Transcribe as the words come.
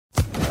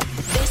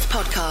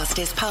podcast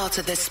is part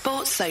of the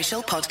Sports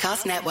Social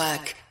Podcast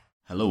Network.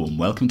 Hello and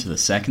welcome to the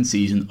second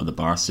season of the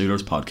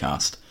Barstoolers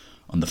podcast.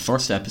 On the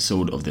first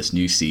episode of this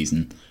new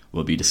season,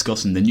 we'll be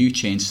discussing the new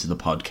changes to the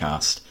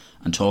podcast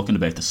and talking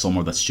about the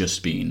summer that's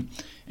just been,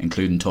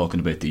 including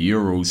talking about the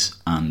Euros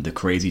and the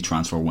crazy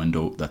transfer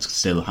window that's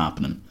still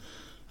happening.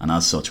 And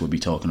as such, we'll be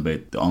talking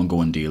about the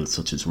ongoing deals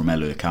such as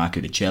Romelu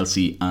Lukaku to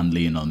Chelsea and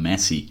Lionel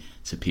Messi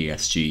to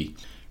PSG.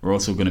 We're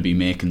also going to be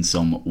making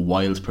some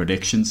wild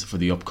predictions for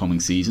the upcoming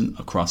season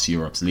across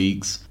Europe's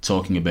leagues,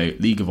 talking about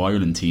League of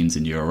Ireland teams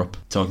in Europe,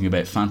 talking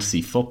about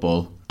fantasy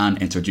football,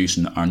 and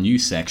introducing our new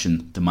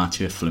section, the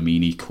Matteo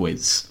Flamini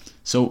quiz.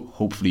 So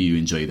hopefully you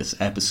enjoy this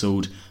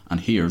episode, and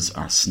here's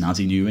our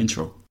snazzy new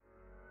intro.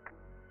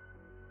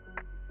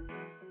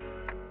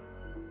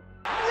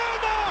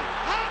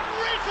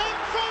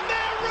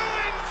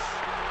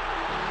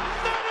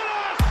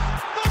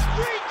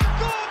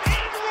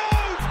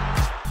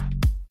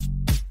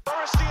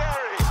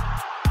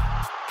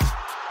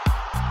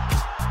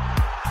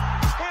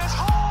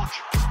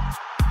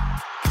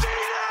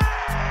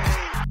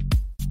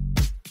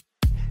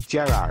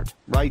 Gerrard,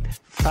 right,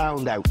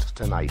 found out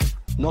tonight.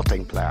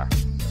 Nothing, player.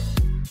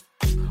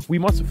 We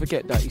mustn't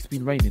forget that it's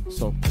been raining,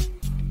 so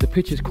the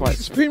pitch is quite...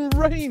 It's been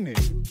raining!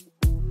 What's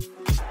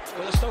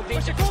the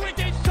goalie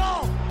did,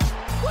 Saul?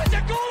 What's the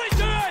goalie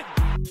doing?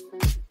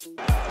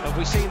 Have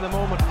we seen the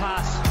moment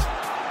pass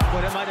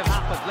where it might have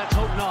happened? Let's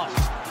hope not.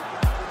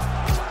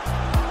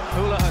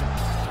 Houlihan.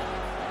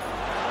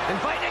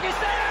 Inviting is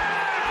there!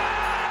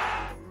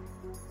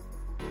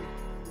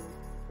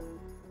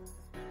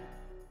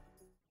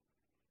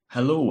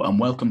 Hello and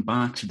welcome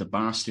back to the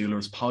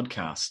Barstoolers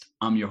podcast.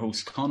 I'm your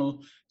host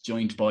Connell,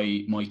 joined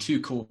by my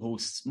two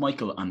co-hosts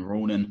Michael and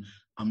Ronan,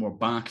 and we're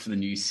back for the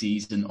new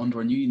season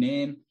under a new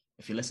name.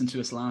 If you listened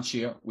to us last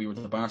year, we were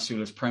the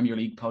Barstoolers Premier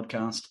League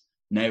podcast.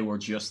 Now we're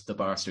just the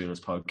Barstoolers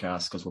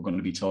podcast because we're going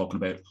to be talking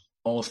about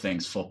all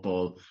things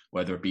football,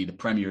 whether it be the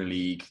Premier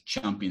League,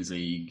 Champions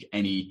League,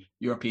 any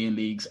European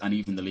leagues, and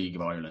even the League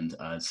of Ireland,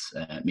 as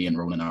me and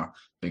Ronan are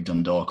big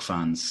Dundalk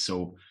fans.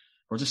 So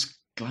we're just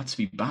glad to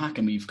be back,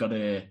 and we've got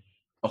a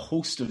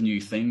host of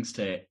new things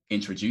to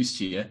introduce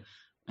to you,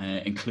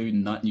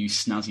 including that new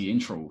snazzy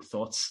intro.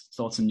 Thoughts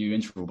on new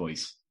intro,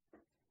 boys?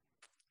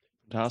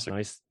 Fantastic.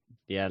 Nice.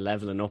 Yeah,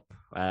 leveling up.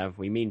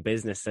 We mean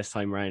business this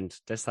time round.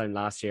 This time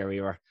last year we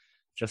were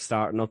just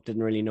starting up,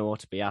 didn't really know what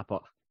to be at,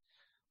 but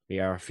we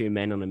are a few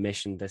men on a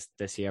mission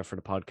this year for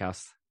the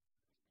podcast.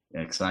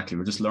 Yeah, exactly.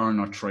 We're just learning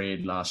our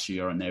trade last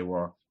year, and now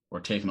we're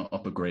taking it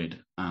up a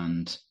grade.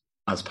 And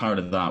as part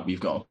of that,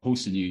 we've got a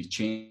host of new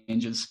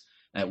changes.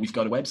 We've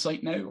got a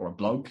website now, or a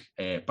blog,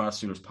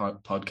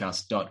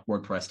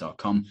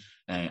 barstoolerspodcast.wordpress.com.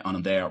 And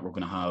on there, we're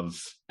going to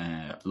have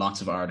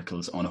lots of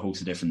articles on a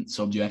host of different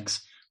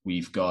subjects.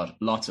 We've got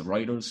lots of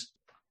writers.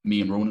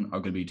 Me and Ronan are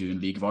going to be doing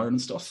League of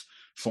Ireland stuff.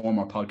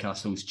 Former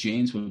podcast host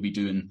James will be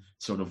doing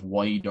sort of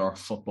wider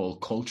football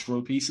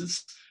cultural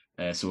pieces.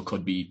 So it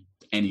could be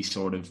any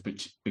sort of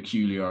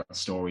peculiar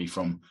story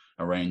from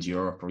around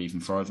Europe or even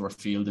further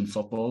afield in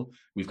football.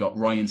 We've got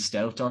Ryan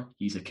Stelter.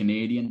 He's a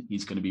Canadian.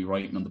 He's going to be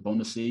writing on the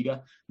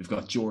Bundesliga. We've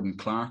got Jordan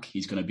Clark.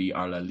 He's going to be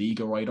our La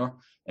Liga writer.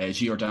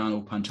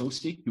 Giordano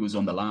Pantosti, who was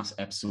on the last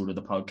episode of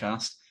the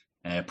podcast,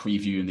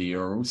 previewing the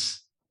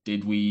Euros.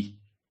 Did we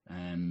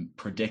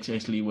predict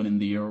Italy winning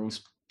the Euros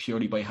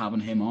purely by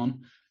having him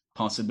on?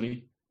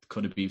 Possibly.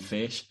 Could have been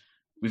fate.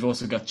 We've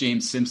also got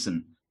James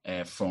Simpson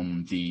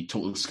from the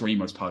Total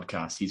Screamers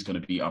podcast. He's going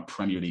to be our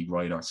Premier League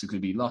writer. So there's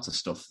going to be lots of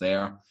stuff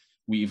there.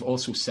 We've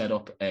also set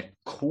up a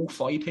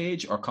Ko-Fi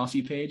page or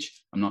coffee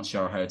page. I'm not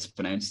sure how it's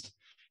pronounced.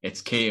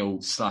 It's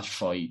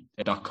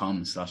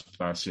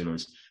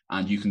ko/fi.com/Barstoolers.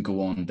 And you can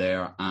go on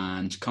there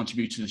and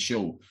contribute to the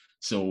show.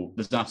 So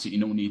there's absolutely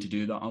no need to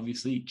do that,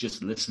 obviously.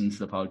 Just listen to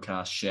the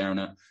podcast, sharing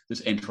it,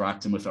 just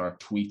interacting with our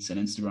tweets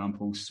and Instagram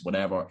posts,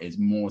 whatever is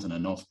more than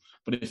enough.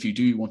 But if you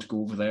do want to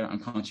go over there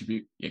and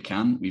contribute, you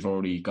can. We've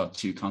already got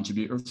 2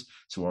 contributors,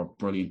 so we're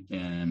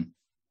brilliant.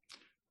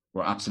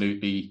 We're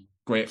absolutely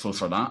grateful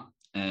for that.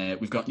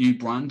 We've got new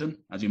branding,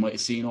 as you might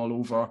have seen all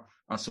over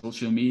our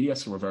social media,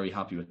 so we're very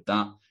happy with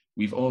that.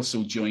 We've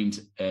also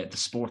joined the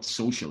Sports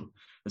Social.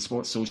 The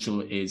Sports Social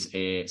is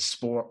a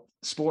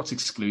sports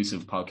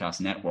exclusive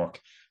podcast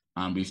network,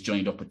 and we've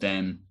joined up with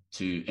them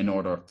in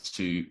order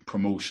to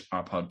promote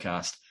our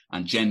podcast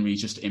and generally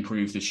just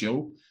improve the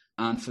show.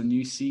 And for the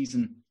new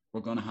season, we're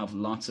going to have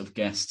lots of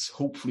guests,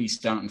 hopefully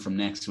starting from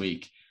next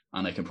week.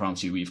 And I can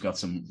promise you we've got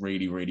some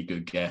really, really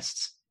good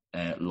guests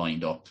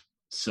lined up.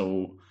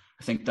 So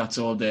I think that's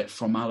all the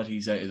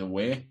formalities out of the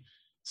way.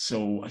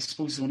 So I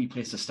suppose the only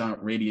place to start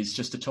really is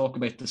just to talk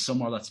about the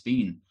summer that's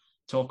been.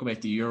 Talk about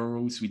the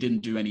Euros. We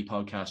didn't do any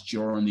podcast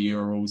during the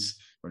Euros.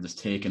 We're just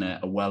taking a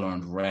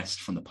well-earned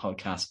rest from the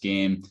podcast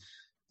game.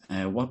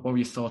 What were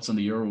your thoughts on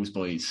the Euros,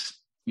 boys?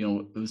 You know,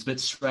 it was a bit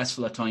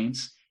stressful at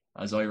times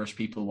as Irish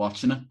people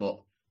watching it, but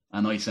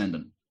a nice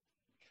ending.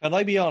 Can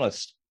I be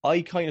honest?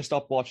 I kind of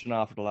stopped watching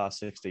after the last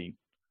 16.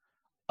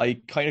 I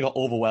kind of got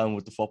overwhelmed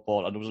with the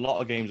football, and there was a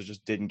lot of games I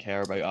just didn't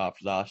care about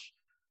after that.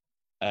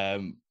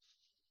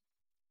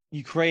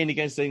 Ukraine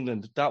against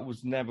England, that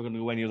was never going to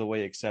go any other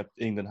way except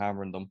England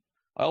hammering them.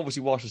 I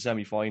obviously watched the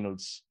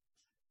semi-finals.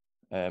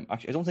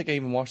 Actually, I don't think I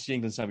even watched the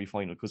England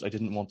semi-final because I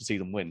didn't want to see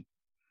them win.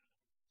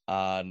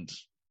 And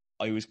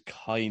I was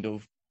kind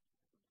of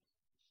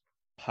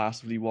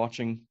passively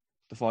watching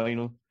the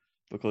final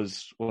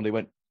because when they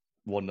went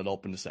 1-0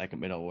 up in the second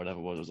minute or whatever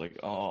it was, I was like,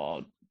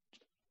 oh,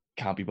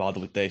 can't be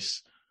bothered with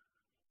this.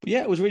 But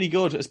yeah, it was really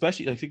good,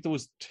 especially I think there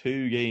was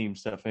 2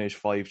 games that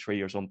finished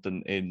 5-3 or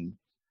something in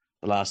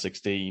the last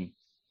 16.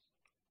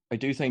 I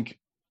do think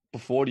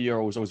before the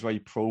Euros, I was very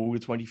pro the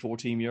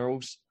 2014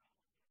 Euros.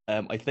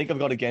 I think I've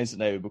got against it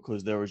now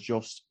because there was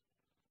just,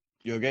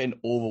 you're getting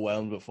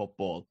overwhelmed with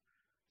football.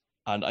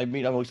 And I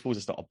mean, I suppose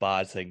it's not a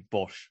bad thing,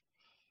 but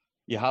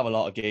you have a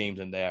lot of games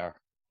in there.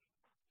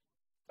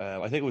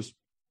 I think it was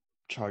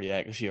Charlie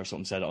Eccleshy or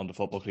something said it on the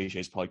Football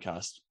Cliches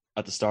podcast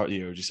at the start of the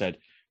year. He said,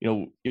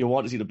 you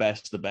want to see the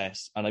best of the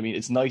best. And I mean,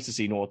 it's nice to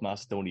see North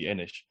Macedonia in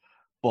it,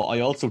 but I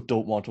also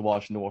don't want to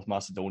watch North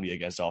Macedonia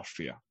against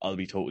Austria. I'll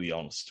be totally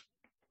honest.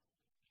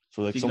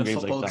 So like some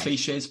games Football like that.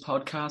 Cliches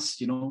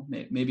podcast,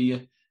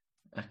 maybe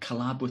a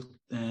collab with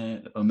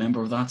a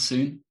member of that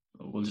soon.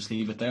 We'll just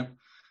leave it there.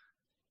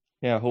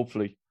 Yeah,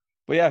 hopefully.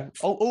 But yeah,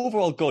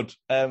 overall good.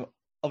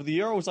 Of the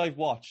Euros I've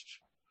watched,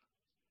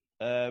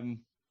 I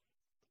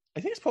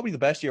think it's probably the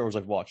best Euros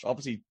I've watched.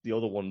 Obviously, the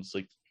other ones,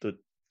 like the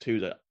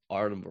 2 that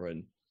Ireland were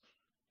in,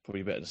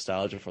 probably a bit of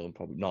nostalgia for them.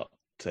 Probably not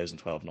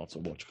 2012, not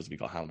so much because we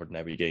got hammered in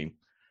every game.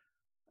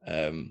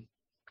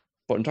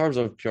 But in terms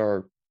of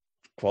pure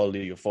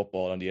quality of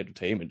football and the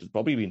entertainment, it's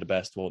probably been the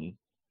best one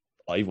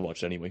I've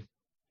watched anyway.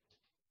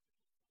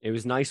 It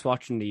was nice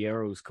watching the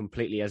Euros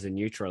completely as a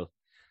neutral,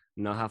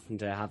 not having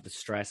to have the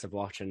stress of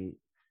watching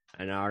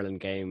an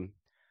Ireland game.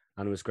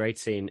 And it was great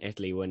seeing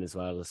Italy win as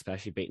well,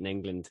 especially beating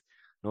England.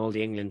 And all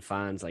the England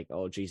fans like,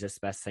 oh, geez, this is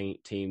the best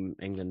team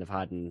England have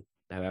had in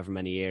however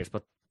many years.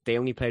 But they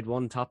only played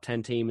one top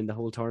 10 team in the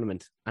whole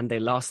tournament, and they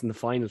lost in the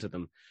final to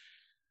them.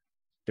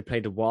 They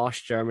played the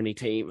washed Germany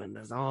team, and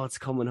it's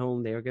coming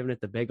home. They were giving it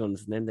the big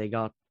ones, and then they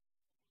got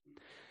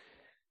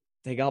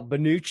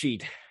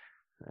Bonucci'd.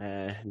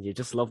 And you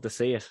just love to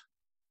see it.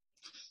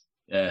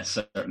 Yeah,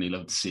 certainly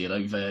love to see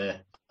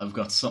it. I've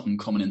got something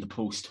coming in the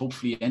post,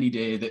 hopefully any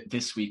day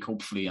this week,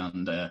 hopefully.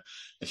 And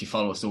if you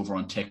follow us over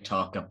on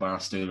TikTok at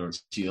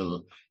Barstoolers,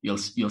 you'll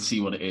see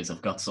what it is.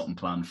 I've got something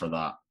planned for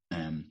that.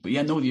 But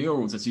yeah, the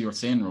Euros, as you were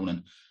saying, Ronan,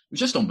 it was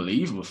just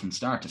unbelievable from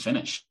start to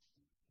finish.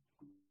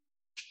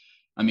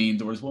 I mean,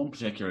 there was one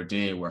particular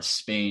day where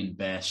Spain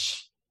bet.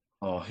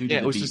 Who did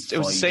it was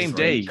the same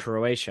day.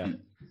 Croatia.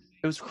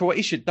 It was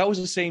Croatia. That was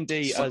the same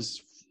day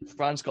as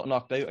France got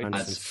knocked out.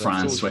 As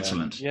France,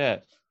 Switzerland. Yeah.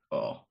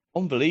 Oh,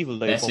 unbelievable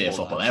day. Best day of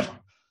football ever.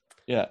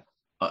 Yeah.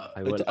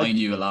 I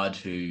knew a lad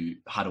who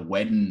had a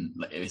wedding,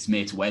 his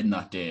mate's wedding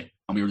that day,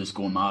 and we were just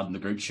going mad in the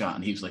group chat,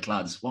 and he was like,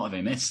 lads, what have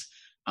I missed?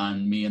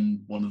 And me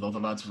and one of the other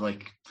lads were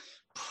like,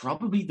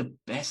 probably the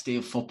best day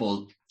of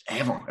football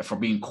ever, if we're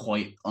being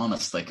quite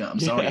honest. Like, I'm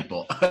sorry,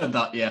 but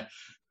that, yeah.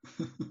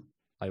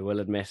 I will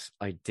admit,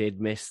 I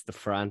did miss the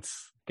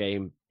France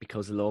game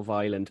because Love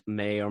Island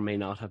may or may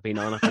not have been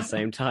on at the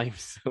same time.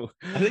 So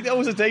I think that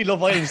was the day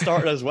Love Island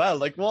started as well.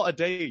 Like, what a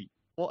day.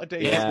 What a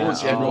day. Yeah, it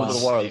was.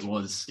 It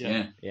was.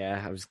 Yeah.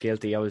 Yeah, I was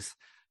guilty. I was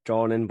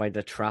drawn in by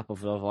the trap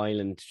of Love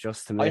Island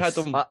just to miss. I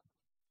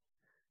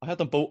had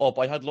them both up.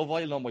 I had Love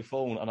Island on my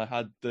phone and I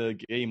had the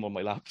game on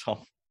my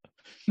laptop.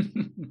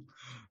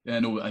 Yeah,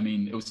 no, I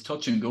mean, it was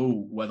touch and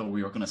go whether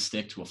we were going to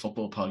stick to a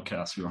football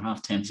podcast. We were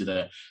half tempted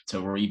to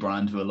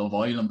rebrand to a Love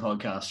Island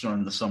podcast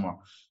during the summer.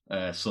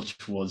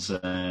 Such was,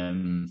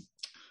 the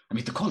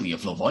quality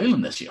of Love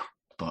Island this year.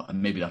 But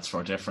maybe that's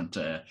for a different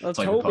type of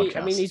podcast.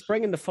 I mean, he's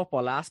bringing the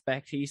football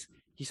aspect. He's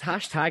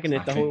hashtagging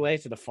it the whole way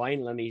to the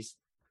final, and he's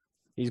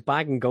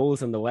bagging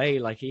goals on the way.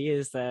 Like, he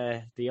is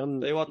the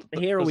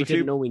hero we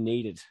didn't know we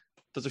needed.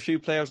 There's a few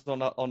players in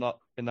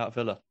that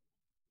villa.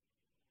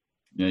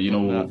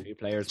 Yeah,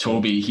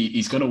 Toby,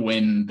 he's going to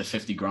win the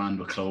 50 grand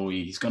with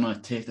Chloe. He's going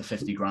to take the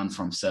 50 grand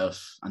for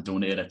himself and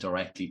donate it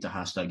directly to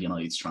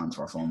 #United's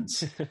transfer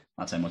funds.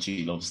 That's how much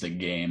he loves the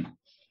game.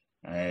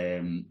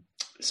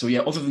 So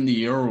yeah, other than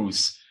the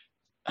Euros,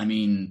 I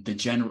mean, the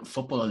general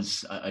football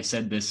is, I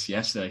said this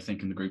yesterday, I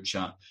think in the group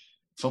chat,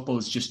 football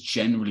has just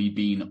generally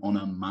been on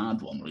a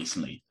mad one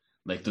recently.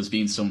 Like, there's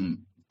been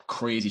some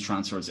crazy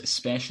transfers,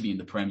 especially in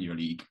the Premier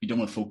League. We don't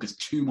want to focus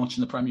too much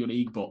in the Premier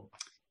League, but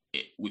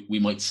we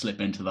might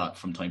slip into that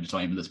from time to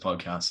time in this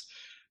podcast.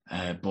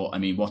 But I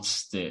mean, what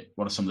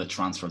are some of the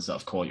transfers that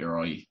have caught your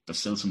eye? There's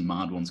still some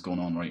mad ones going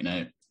on right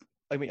now.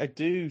 I mean, I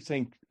do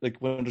think, like,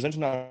 when there's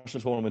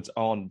international tournaments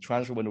on,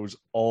 transfer window is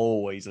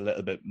always a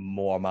little bit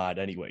more mad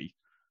anyway.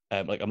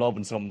 Like, I'm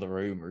loving some of the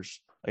rumours,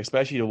 like,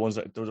 especially the ones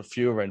that there was a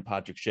few around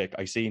Patrick Schick.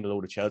 I seen a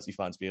load of Chelsea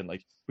fans being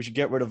like, we should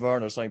get rid of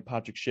Werner, sign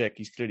Patrick Schick.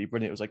 He's clearly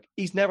brilliant. It was like,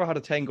 he's never had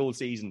a 10-goal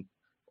season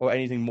or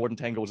anything more than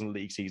 10 goals in the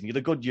league season. He had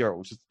a good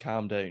Euros, just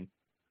calm down.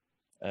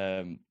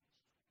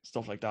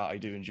 Stuff like that I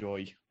do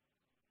enjoy.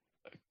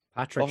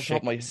 Patrick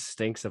Schick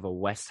stinks of a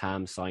West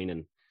Ham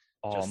signing.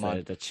 Oh,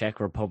 man. The Czech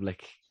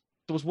Republic.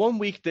 There was one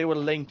week they were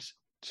linked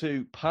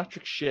to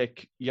Patrick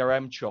Schick,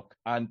 Yaremchuk,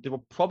 and they were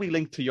probably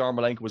linked to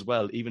Yarmolenko as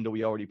well, even though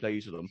he already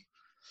plays with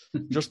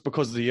them, just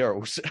because of the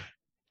Euros.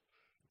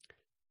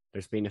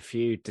 There's been a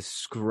few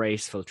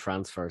disgraceful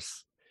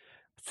transfers.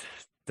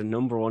 The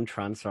number one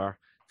transfer,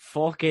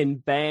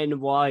 fucking Ben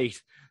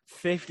White,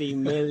 50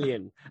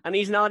 million. And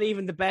he's not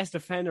even the best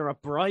defender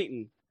at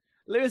Brighton.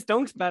 Lewis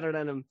Dunk's better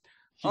than him.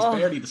 He's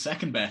barely the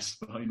second best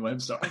behind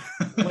Webster.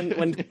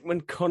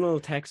 when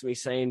Connell texted me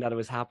saying that it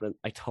was happening,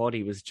 I thought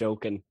he was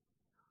joking.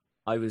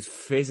 I was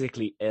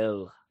physically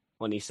ill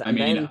when he said. I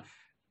mean,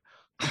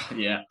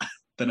 yeah,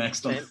 the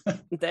next one.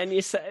 Then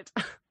you said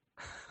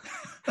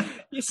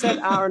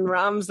Aaron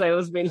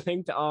Ramsdale's been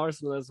linked to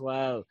Arsenal as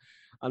well,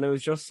 and it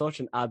was just such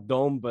an I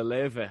don't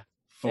believe it.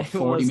 For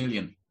 40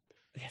 million.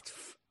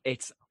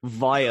 It's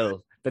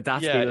vile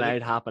that's been allowed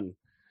to happen.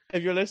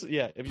 If you're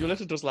listening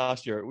to us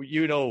last year,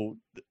 you know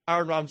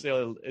Aaron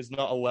Ramsdale is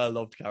not a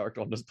well-loved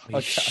character on this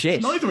podcast.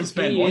 Shit. Neither is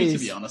Ben White, to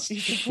be honest.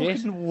 He's the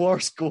fucking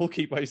worst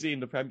goalkeeper I've seen in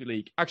the Premier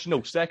League. Actually,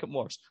 no, second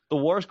worst. The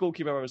worst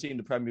goalkeeper I've ever seen in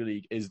the Premier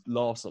League is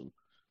Lawson.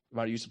 The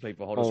man who used to play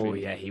for Huddersfield. Oh,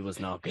 yeah, he was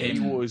not good. He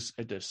was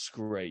a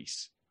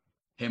disgrace.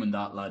 Him and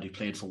that lad who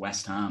played for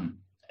West Ham.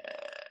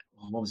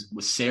 What was it?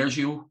 Was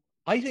Sergio?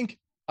 I think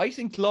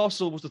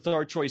Lawson was the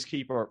third choice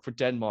keeper for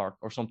Denmark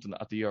or something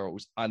at the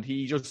Euros, and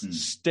he just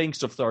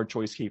stinks of third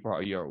choice keeper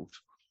at Euros.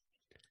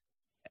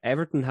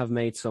 Everton have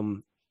made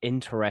some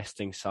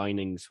interesting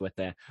signings with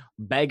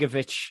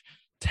Begovic,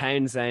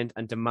 Townsend,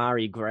 and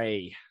Damari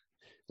Gray.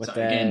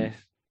 Again,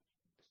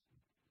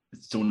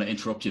 don't want to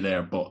interrupt you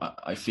there, but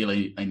I feel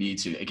I need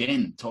to.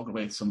 Again, talking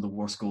about some of the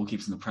worst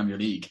goalkeepers in the Premier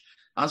League.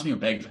 Asmir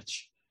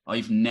Begovic,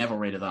 I've never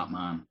rated that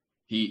man.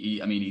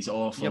 He's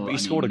awful. Yeah, but he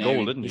scored a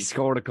goal, didn't he? He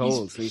scored a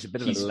goal, so he's a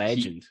bit of a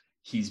legend.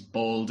 He's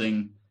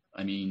balding.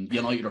 I mean,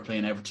 United are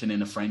playing Everton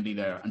in a friendly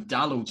there, and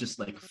Dallo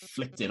just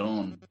flicked it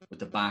on with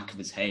the back of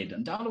his head.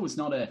 And Dallo is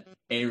not a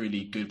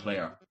aerially good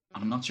player,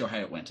 and I'm not sure how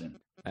it went in.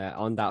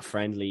 On that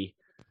friendly,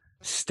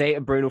 state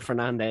of Bruno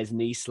Fernandes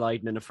knee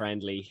sliding in a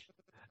friendly.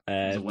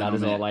 That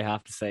is all I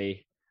have to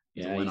say.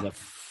 He's a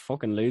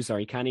fucking loser.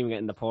 He can't even get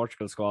in the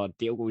Portugal squad.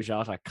 Diogo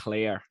Jota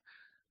clear.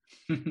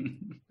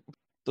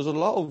 There's a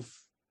lot of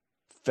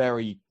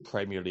very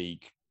Premier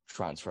League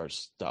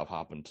transfers that have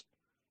happened.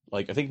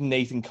 I think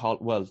Nathan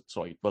Collins.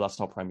 That's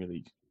not Premier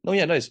League. No,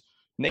 yeah, nice.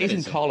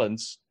 Nathan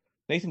Collins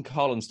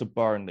to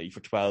Burnley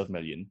for 12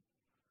 million.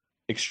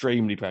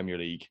 Extremely Premier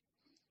League.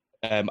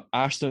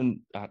 Ashley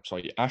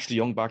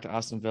Young back to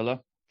Aston Villa.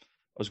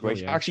 That was great.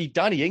 Oh, yeah. Actually,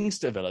 Danny Ings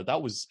to Villa.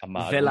 That was a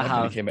mad. Villa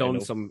have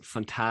done some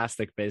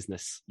fantastic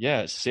business.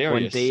 Yeah,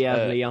 serious.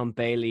 Buendia, Leon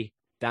Bailey,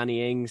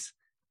 Danny Ings.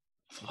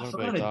 I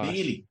forgot about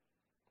Bailey.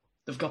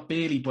 They've got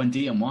Bailey,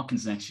 Buendia, and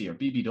Watkins next year.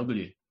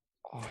 BBW.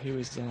 Oh, who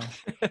is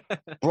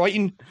that?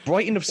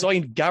 Brighton have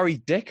signed Gary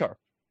Dicker.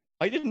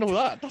 I didn't know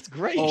that. That's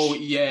great. Oh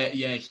yeah.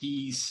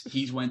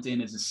 He's went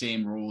in as the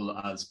same role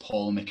as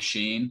Paul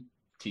McShane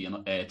to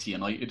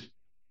United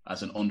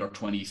as an under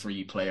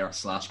 23 player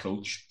 /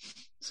 coach.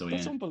 So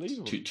that's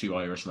unbelievable. Two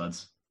Irish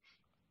lads.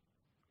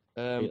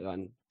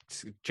 And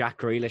Jack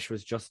Grealish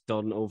was just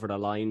done over the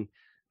line,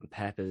 and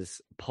Pep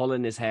is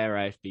pulling his hair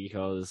out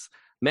because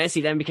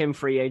Messi then became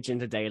free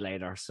agent a day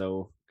later.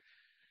 So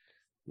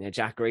yeah,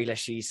 Jack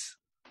Grealish, he's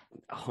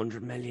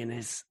 100 million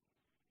is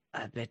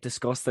a bit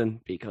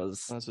disgusting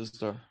because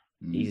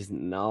he's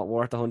not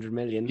worth 100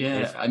 million.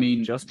 Yeah,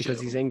 just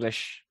because he's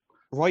English.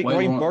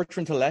 Ryan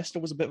Bertrand to Leicester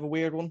was a bit of a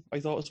weird one, I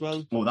thought, as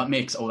well. Oh, that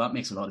makes a lot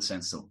of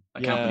sense, though.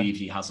 I can't believe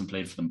he hasn't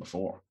played for them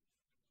before.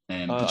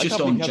 But just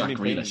on Jack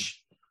Grealish,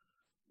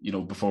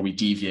 before we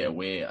deviate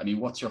away,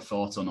 what's your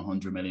thoughts on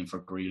 100 million for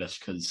Grealish?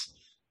 Because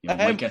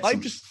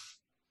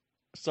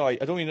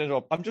sorry, I don't mean to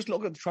interrupt. I'm just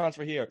looking at the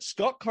transfer here.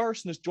 Scott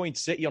Carson has joined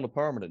City on a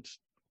permanent.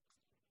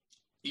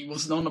 He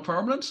wasn't on a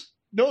permanent?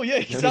 No, yeah,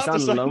 he's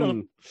on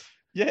loan.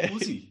 Yeah,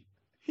 was he?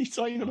 He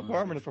signed on a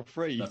permanent for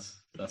free.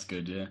 That's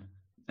good, yeah.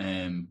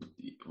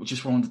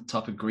 Just on the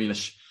topic of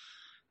Grealish,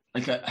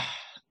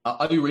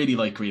 I really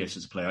like Grealish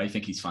as a player. I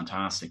think he's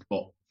fantastic,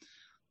 but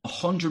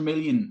 100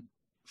 million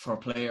for a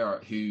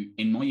player who,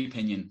 in my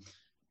opinion,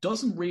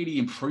 doesn't really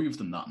improve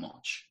them that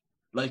much.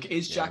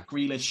 Is Jack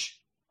Grealish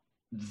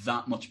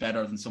that much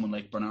better than someone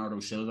like Bernardo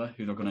Silva,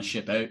 who they're going to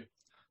ship out?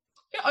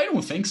 Yeah, I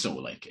don't think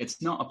so.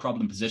 It's not a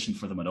problem position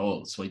for them at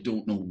all. So I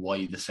don't know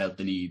why they felt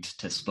the need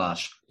to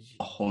splash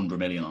 100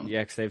 million on him.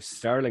 Yeah, because they have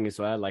Sterling as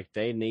well.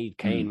 They need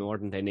Kane more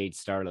than they need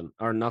Sterling.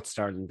 Or not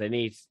Sterling.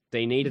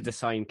 They needed to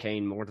sign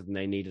Kane more than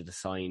they needed to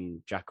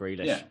sign Jack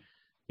Grealish. Yeah.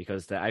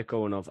 Because the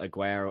outgoing of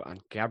Aguero and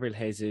Gabriel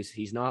Jesus,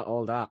 he's not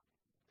all that.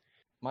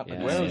 Matt,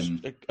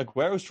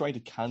 Aguero's trying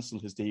to cancel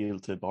his deal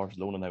to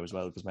Barcelona now as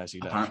well because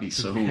Messi left. Apparently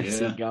so,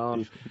 Messi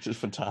gone. Which is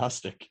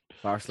fantastic.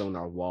 Barcelona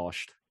are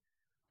washed.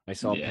 I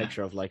saw a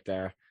picture of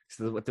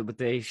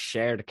they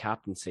shared a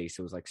captaincy.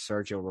 So it was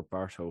Sergio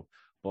Roberto,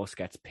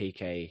 Busquets,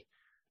 Piqué,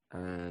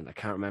 and I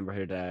can't remember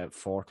who the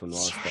fourth one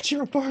was. Sergio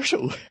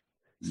Roberto.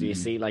 So you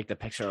see the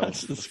picture of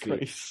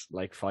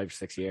 5 or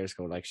 6 years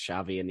ago,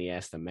 Xavi,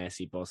 Iniesta,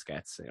 Messi,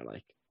 Busquets. So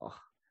you're oh,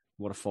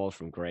 what a fall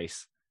from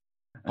grace.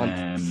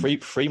 And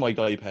free my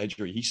guy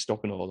Pedri. He's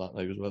stuck in all that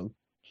now as well.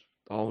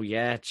 Oh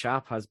yeah,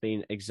 chap has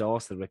been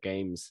exhausted with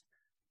games.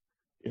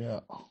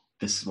 Yeah.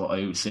 This is what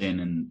I was saying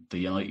in the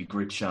United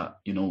group chat.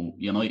 You know,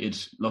 United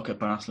look at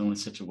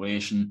Barcelona's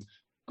situation,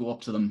 go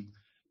up to them,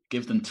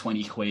 give them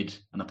 20 quid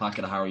and a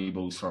packet of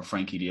Haribos for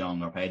Frankie de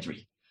Jong or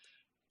Pedri.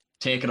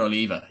 Take it or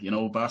leave it. You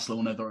know,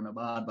 Barcelona, they're in a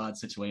bad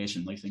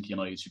situation. I think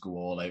United should go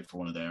all out for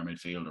one of their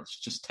midfielders.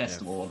 Just test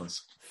the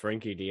waters.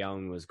 Frankie de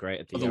Jong was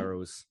great at the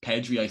Euros.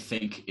 Pedri, I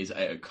think, is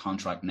out of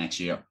contract next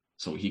year,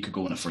 so he could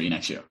go in a free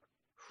next year.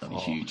 That'd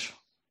be huge.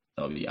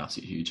 That would be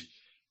absolutely huge.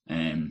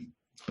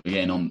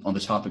 Again, on the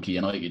topic of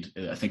United,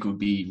 I think it would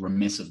be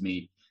remiss of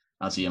me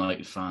as a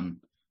United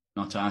fan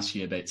not to ask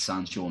you about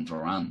Sancho and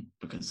Varane,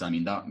 because, I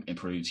mean, that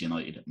improves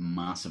United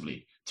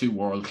massively. 2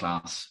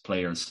 world-class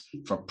players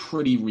for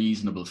pretty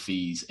reasonable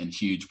fees in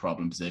huge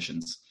problem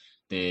positions.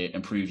 They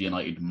improve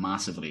United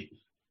massively.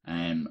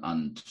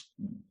 And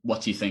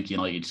what do you think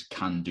United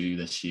can do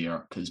this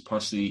year? Because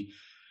personally,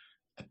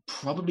 I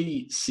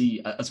probably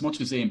see, as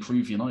much as they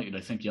improve United,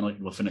 I think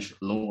United will finish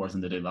lower than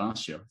they did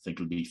last year. I think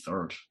it'll be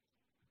 3rd.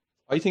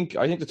 I think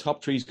the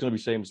top 3 is going to be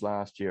the same as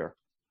last year.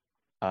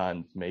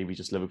 And maybe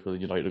just Liverpool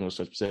and United are going to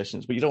switch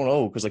positions. But you don't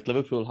know, because like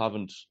Liverpool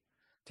haven't...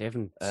 They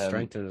haven't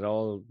strengthened at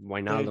all.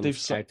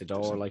 Wijnaldum's out the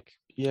door.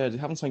 Yeah, they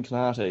haven't signed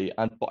Konate.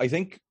 But I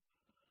think...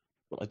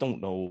 Well, I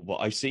don't know, but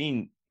I've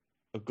seen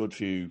a good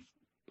few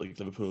like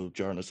Liverpool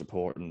journalists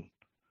reporting.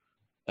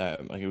 I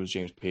think it was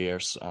James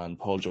Pearce and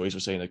Paul Joyce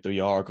were saying like they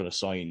are going to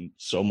sign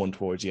someone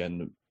towards the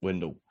end of the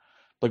window.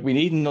 Like we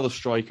need another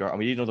striker and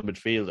we need another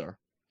midfielder.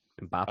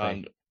 Mbappe.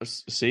 And I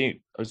was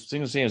saying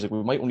is like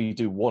we might only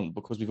do one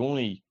because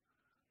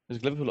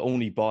Liverpool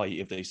only buy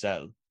if they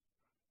sell.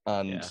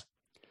 And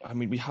I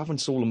mean we haven't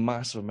sold a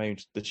massive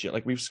amount this year.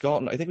 Like we've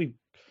gotten I think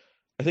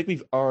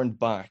we've earned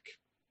back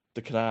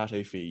the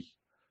Konate fee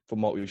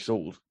from what we've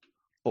sold.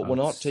 But we're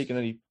not taking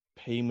any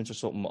payments or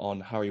something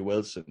on Harry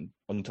Wilson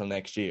until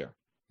next year.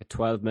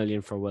 12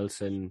 million for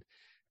Wilson.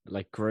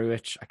 Like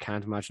Grujic, I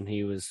can't imagine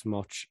he was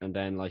much. And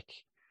then like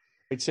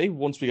I'd say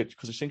once we get,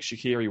 because I think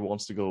Shaqiri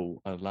wants to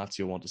go and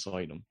Lazio want to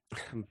sign him.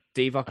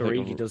 Divock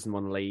Origi doesn't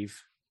want to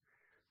leave.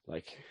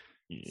 Like,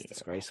 it's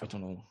disgraceful. I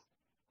don't know.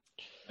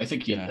 I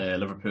think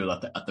Liverpool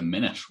at the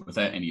minute,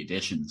 without any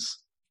additions,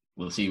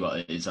 we'll see what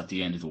it is at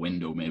the end of the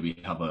window. Maybe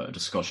have a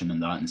discussion on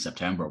that in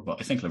September. But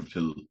I think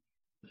Liverpool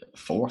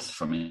 4th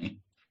for me.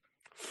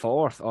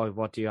 4th? Oh,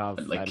 what do you have?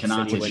 Like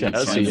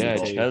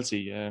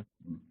Chelsea.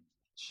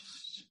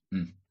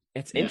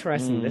 It's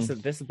interesting.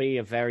 This will be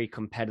a very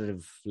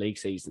competitive league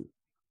season.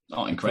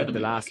 Oh, incredible!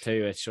 The last 2,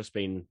 it's just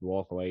been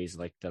walkaways.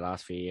 Like the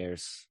last few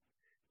years,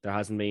 there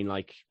hasn't been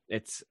like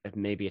it's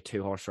maybe a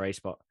 2-horse race,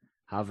 but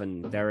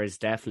there is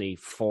definitely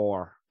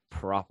 4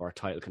 proper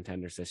title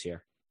contenders this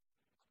year.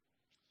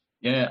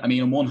 Yeah, I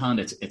mean, on one hand,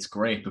 it's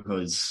great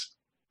because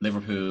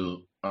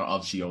Liverpool are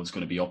obviously always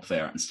going to be up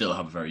there and still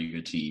have a very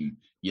good team.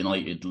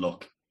 United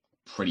look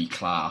pretty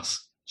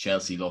class.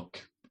 Chelsea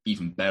look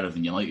even better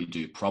than United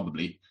do,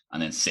 probably.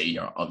 And then City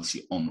are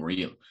obviously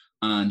unreal.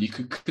 And you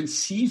could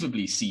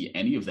conceivably see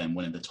any of them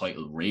winning the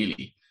title,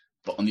 really.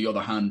 But on the other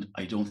hand,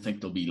 I don't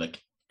think there'll be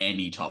like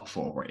any top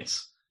 4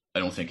 race. I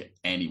don't think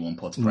anyone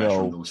puts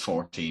pressure on those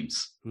 4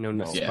 teams.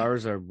 No.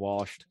 Spurs are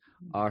washed.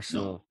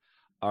 Arsenal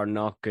are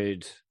not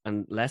good.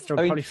 And Leicester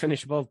will probably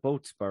finish above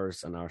both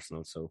Spurs and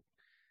Arsenal. So,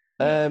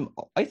 I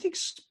think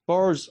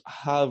Spurs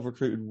have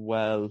recruited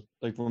well.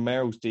 Like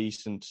Romero's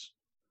decent.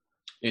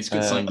 It's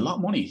good sign. A lot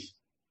of money.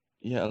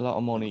 Yeah, a lot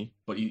of money.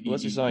 But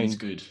he's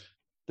good.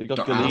 They got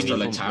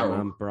Galini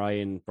from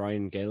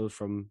Brian Gill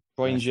from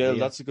Brian Gill.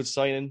 That's a good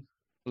signing.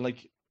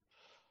 Like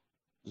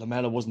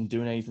Lamela wasn't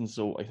doing anything,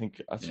 so I think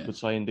that's a good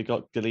sign. They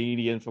got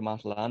Galini in from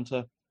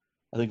Atalanta.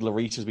 I think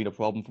Lloris has been a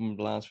problem for him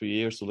the last few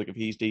years. So like if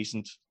he's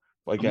decent,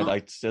 but again,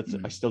 I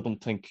still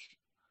don't think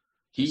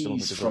he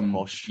was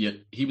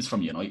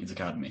from United's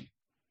academy.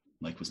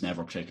 Like was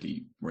never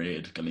particularly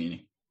rated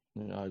Galini.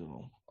 Yeah,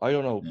 I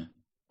don't know. Yeah.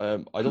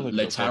 I don't think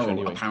Lautaro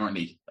anyway.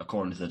 Apparently,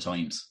 according to the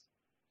Times,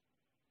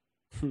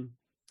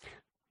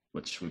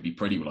 which would be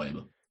pretty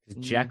reliable.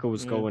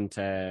 Dzeko's going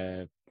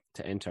to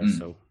Inter,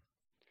 so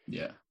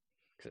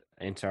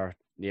Inter.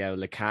 Yeah,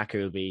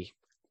 Lukaku will be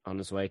on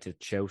his way to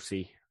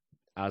Chelsea,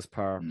 as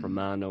per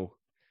Romano.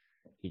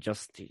 He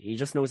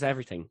just knows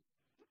everything.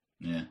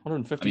 Yeah,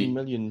 150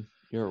 million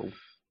euro.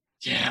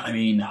 Yeah, I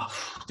mean,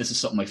 this is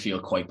something I feel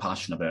quite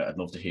passionate about. I'd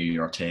love to hear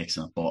your takes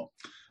on it, but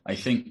I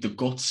think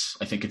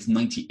it's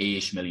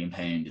 £98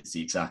 million is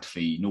the exact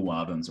fee, no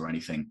add-ons or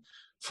anything.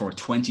 For a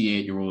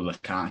 28-year-old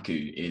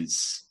Lukaku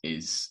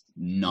is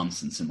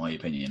nonsense in my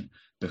opinion,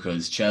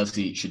 because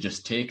Chelsea should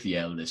just take the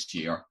L this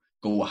year,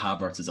 go with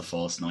Havertz as a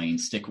false 9,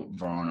 stick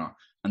with Werner,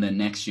 and then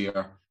next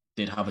year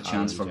they'd have a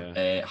chance for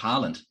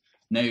Haaland.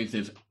 Now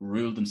they've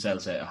ruled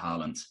themselves out of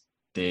Haaland.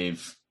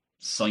 They've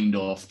signed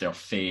off their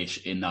fate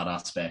in that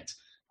aspect.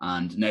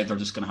 And now they're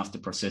just going to have to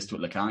persist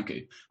with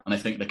Lukaku. And I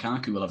think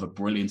Lukaku will have a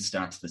brilliant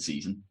start to the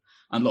season.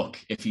 And look,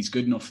 if he's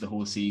good enough for the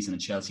whole season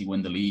and Chelsea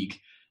win the league,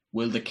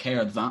 will they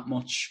care that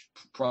much?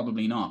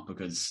 Probably not,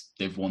 because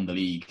they've won the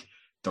league.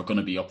 they're going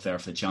to be up there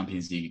for the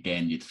Champions League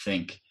again, you'd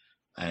think.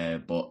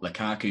 But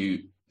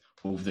Lukaku,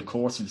 over the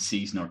course of the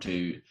season or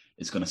two,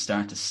 is going to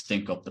start to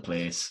stink up the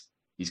place.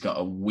 He's got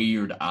a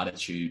weird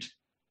attitude.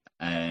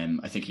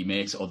 I think he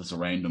makes others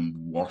around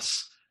him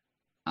worse.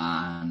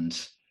 And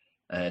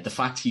the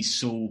fact he's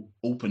so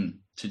open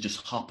to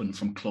just hopping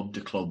from club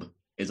to club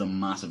is a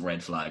massive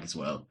red flag as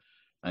well.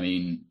 I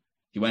mean,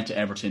 he went to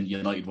Everton,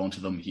 United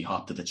wanted him, he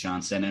hopped at the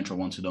chance, then Inter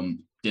wanted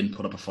him, didn't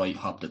put up a fight,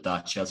 hopped at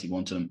that, Chelsea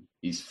wanted him,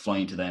 he's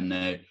flying to them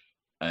now.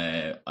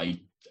 I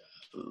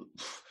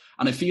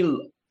feel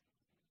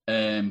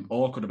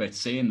awkward about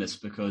saying this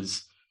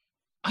because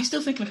I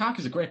still think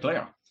Lukaku's a great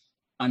player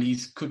and he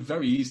could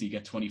very easily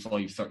get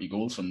 25, 30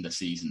 goals from this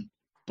season,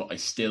 but I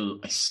still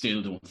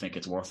don't think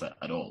it's worth it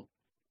at all.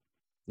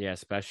 Yeah,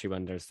 especially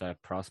when there's the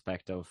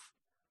prospect of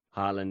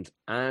Haaland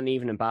and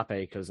even Mbappe,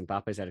 because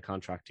Mbappe's out of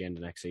contract at the end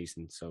of next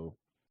season. So,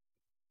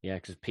 yeah,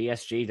 because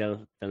PSG,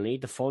 they'll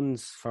need the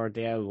funds for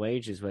their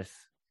wages with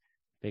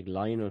big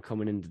Lionel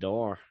coming in the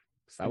door.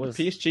 So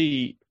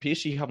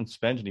PSG haven't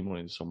spent any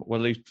money this summer.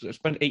 Well, they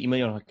spent 80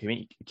 million on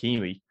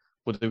Hakimi,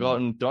 but they've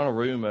gotten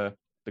Donnarumma.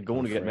 They're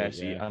going to get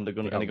Messi, and they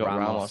got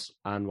Ramos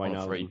and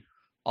Wijnaldum.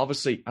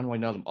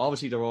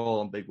 Obviously, they're all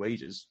on big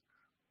wages,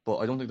 but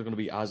I don't think they're going to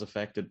be as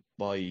affected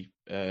by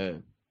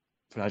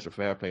financial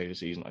fair play this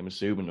season. I'm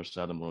assuming they're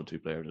selling one or two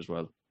players as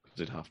well because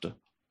they'd have to.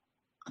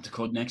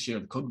 And next year,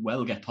 they could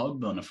well get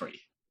Pogba on a free.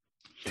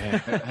 Yeah.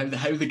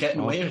 How are they getting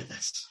away with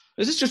this?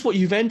 This is just what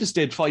Juventus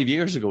did 5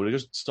 years ago. They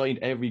just signed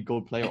every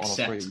good player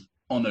Except on a free.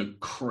 On a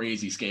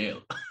crazy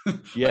scale.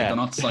 Yeah. They're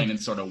not signing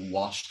sort of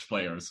washed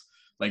players.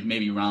 Like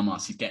maybe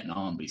Ramos, he's getting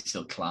on, but he's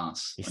still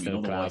class.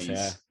 Class,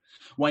 yeah.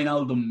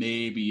 Wijnaldum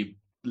maybe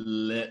a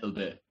little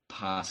bit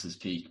past his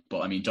peak,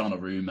 but I mean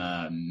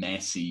Donnarumma,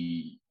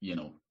 Messi,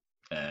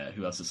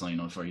 who else is signing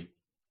on free?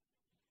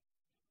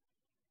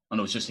 Oh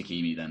no, it's just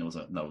Hakimi then.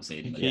 That was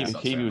 80 million.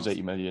 Hakimi was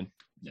 80 million.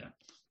 Yeah.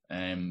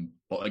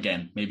 But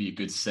again, maybe a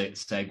good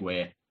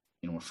segue.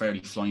 We're fairly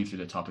flying through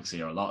the topics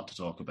here. A lot to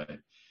talk about.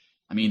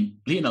 I mean,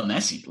 Lionel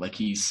Messi,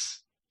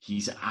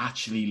 he's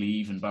actually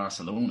leaving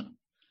Barcelona.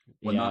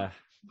 When that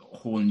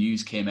whole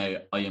news came out,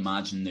 I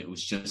imagine it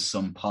was just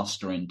some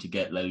posturing to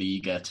get La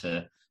Liga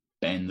to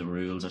bend the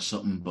rules or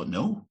something. But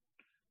no,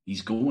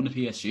 he's going to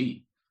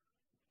PSG.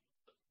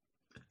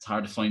 It's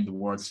hard to find the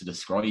words to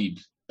describe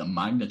the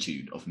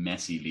magnitude of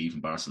Messi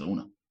leaving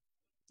Barcelona.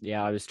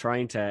 Yeah, I was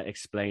trying to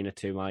explain it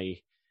to my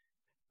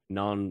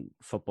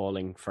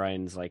non-footballing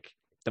friends.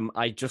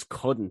 I just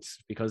couldn't,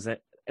 because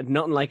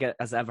nothing like it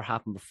has ever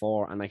happened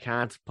before, and I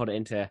can't put it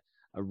into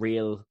a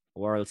real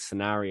world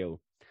scenario.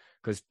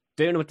 Because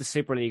doing it with the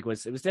Super League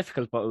was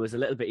difficult, but it was a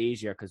little bit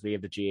easier because we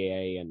have the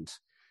GAA and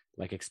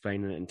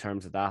explaining it in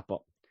terms of that.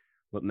 But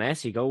with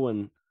Messi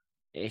going,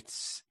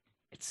 it's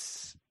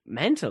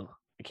mental.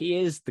 He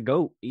is the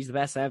GOAT. He's the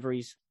best ever.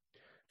 He's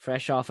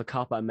fresh off a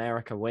Copa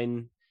America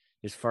win,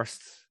 his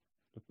first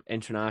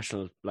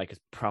international, it's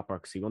proper,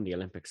 because he won the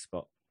Olympics,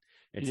 but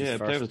it's his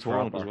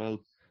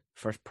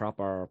first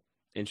proper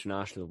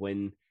international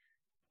win.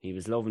 He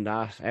was loving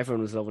that.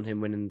 Everyone was loving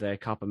him winning the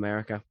Copa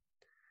America.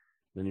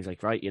 Then he's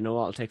like, right, you know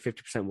what? I'll take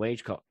 50%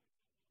 wage cut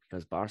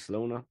because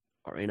Barcelona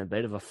are in a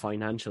bit of a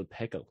financial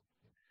pickle.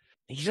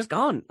 He's just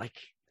gone.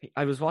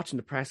 I was watching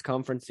the press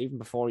conference even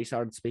before he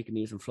started speaking.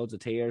 He was in floods of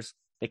tears.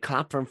 They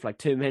clapped for him for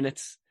 2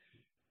 minutes.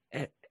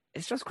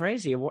 It's just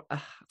crazy.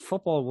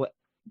 Football with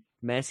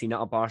Messi,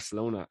 not at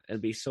Barcelona.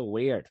 It'll be so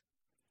weird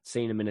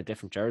seeing him in a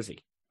different jersey.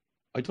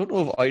 I don't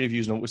know if either of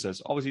you noticed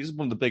this. Obviously, this is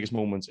one of the biggest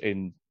moments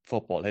in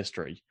football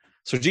history.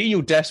 So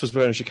Sergiño Dest was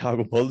wearing a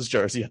Chicago Bulls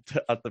jersey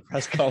at the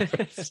press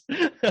conference.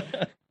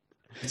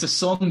 It's a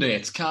Sunday.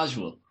 It's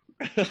casual.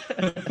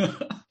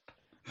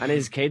 And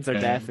his kids are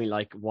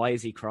definitely why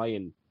is he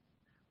crying?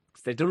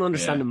 Because they don't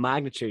understand the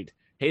magnitude.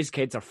 His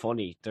kids are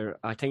funny.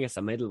 I think it's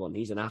the middle one.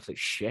 He's an absolute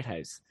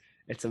shithouse.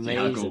 It's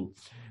amazing.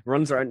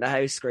 Runs around the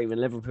house screaming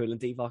Liverpool and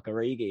Divock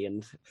Origi,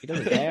 and he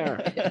doesn't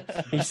care.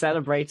 He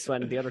celebrates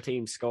when the other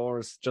team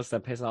scores just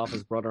to piss off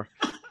his brother.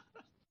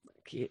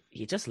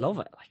 You just love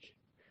it.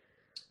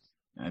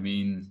 I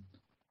mean,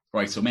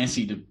 right, so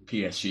Messi to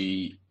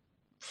PSG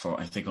for,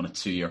 I think, on a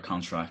 2-year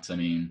contract. I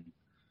mean,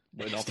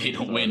 if they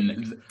don't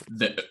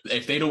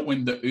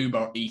win the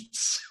Uber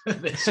Eats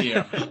this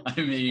year, I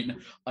mean,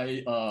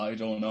 I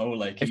don't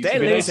know. If they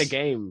lose a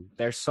game,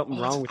 there's something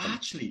wrong with them.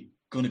 Actually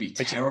going to be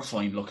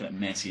terrifying looking at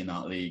Messi in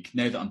that league.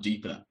 Now that I'm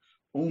deep in it,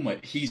 oh my,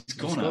 he's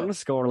going to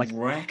score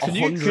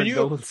 100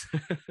 goals.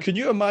 Can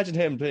you imagine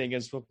him playing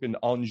against fucking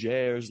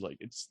Angers?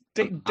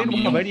 They don't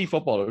have any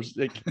footballers.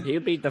 He'll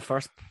be the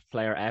first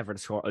player ever to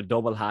score a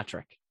double hat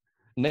trick.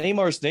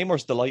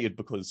 Neymar's delighted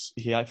because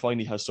he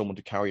finally has someone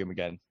to carry him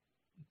again.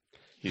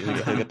 He'll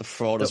get the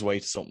fraud his way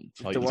to something.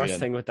 The worst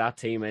thing with that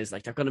team is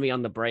they're going to be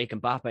on the break,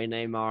 Mbappe,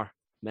 Neymar,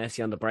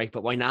 Messi on the break,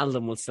 but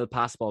Wijnaldum will still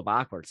pass the ball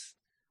backwards.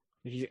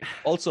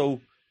 Also,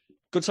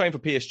 good sign for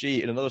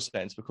PSG in another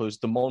sense, because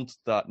the month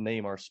that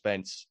Neymar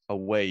spent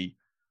away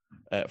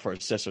for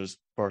his sister's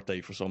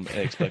birthday for some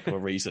inexplicable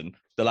reason,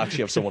 they'll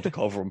actually have someone to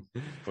cover him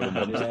for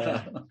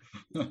the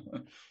month.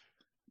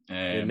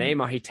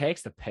 Neymar, he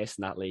takes the piss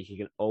in that league. You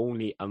can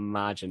only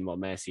imagine what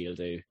Messi will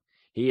do.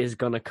 He is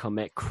going to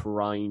commit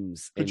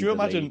crimes. Could you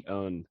imagine?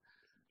 I'm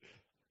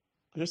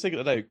just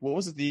thinking like, what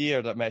was it the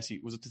year that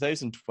Messi, was it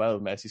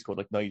 2012 Messi scored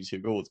like 92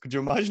 goals? Could you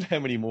imagine how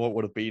many more it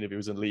would have been if he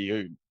was in Ligue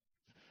 1?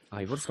 Oh,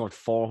 he would have scored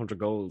 400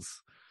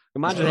 goals.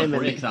 Imagine him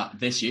break that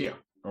this year.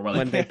 Or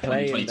when they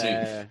play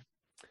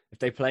if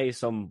they play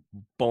some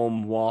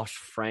bum-wash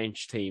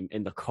French team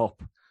in the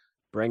cup,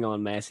 bring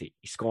on Messi.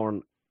 He's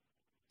scoring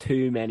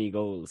too many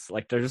goals.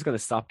 Like, they're just going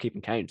to stop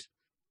keeping count.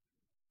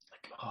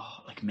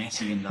 Like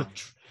Messi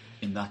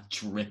in that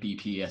drippy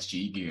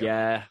PSG gear.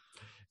 Yeah.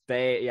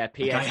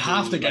 PSG. Like, I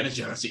have to get a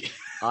jersey.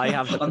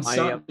 I'm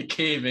starting to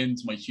cave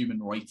into my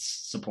human rights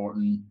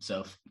supporting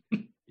self.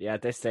 Yeah,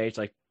 at this stage,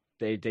 like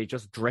they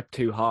just drip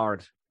too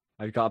hard.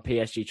 I've got a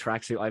PSG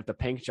tracksuit. I have the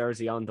pink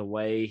jersey on the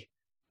way.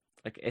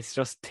 Like, it's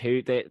just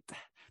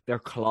their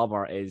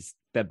clobber is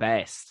the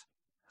best.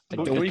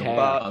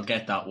 I'll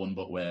get that one,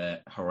 but with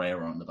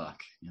Herrera on the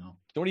back. You know,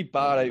 the only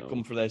bad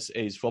outcome for this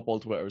is football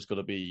Twitter is going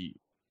to be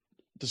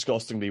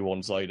disgustingly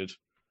one-sided,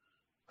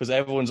 because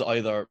everyone's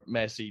either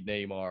Messi,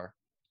 Neymar,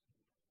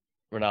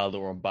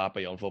 Ronaldo, or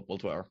Mbappe on football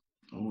Twitter.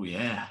 Oh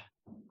yeah,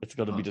 it's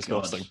going to be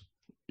disgusting.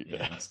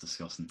 Yeah, that's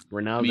disgusting.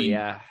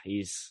 Ronaldo,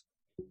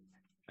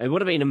 It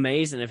would have been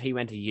amazing if he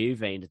went to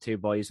Juve and the two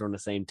boys were on the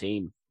same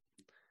team.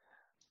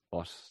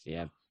 But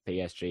yeah,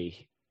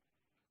 PSG,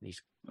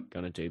 he's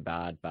gonna do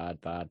bad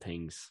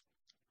things.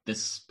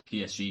 This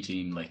PSG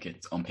team, like,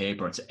 it's on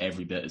paper, it's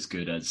every bit as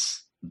good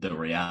as the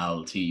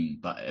Real team,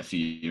 but a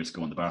few years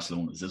ago in the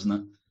Barcelonas, isn't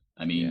it?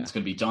 I mean, It's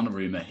going to be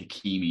Donnarumma,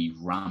 Hakimi,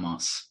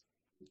 Ramos,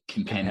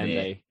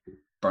 Kimpembe,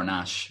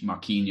 Bernache,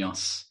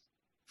 Marquinhos,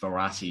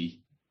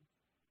 Verratti.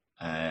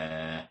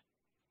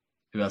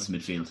 Who else in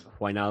midfield?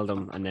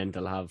 Wijnaldum, and then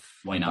they'll have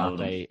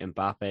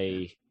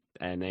Mbappe,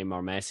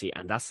 Neymar, Messi,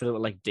 and that's a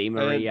little like Di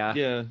Maria.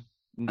 Yeah.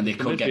 And they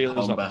could get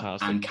Pogba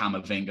and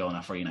Camavinga on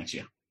a free next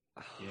year.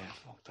 Yeah,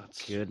 fuck,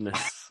 that's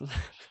goodness.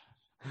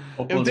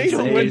 If they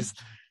don't win,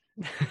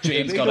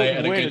 James got out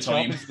at a good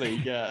time.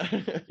 League,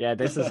 yeah,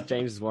 this is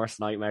James's worst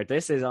nightmare.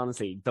 This is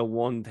honestly the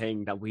one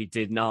thing that we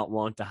did not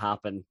want to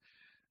happen.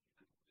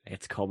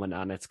 It's coming,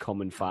 and it's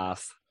coming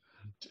fast.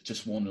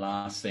 Just one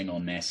last thing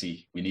on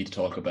Messi. We need to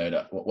talk about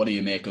it. What do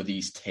you make of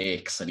these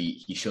takes that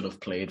he should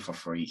have played for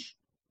free?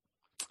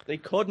 They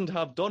couldn't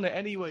have done it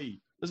anyway.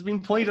 It's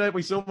been pointed out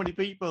by so many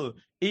people.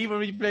 Even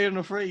when he played on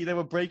a free, they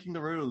were breaking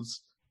the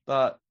rules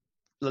that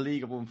La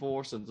Liga were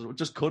enforcing. So it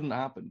just couldn't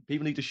happen.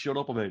 People need to shut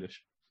up about it.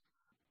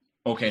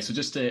 Okay, so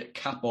just to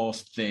cap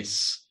off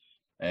this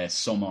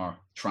summer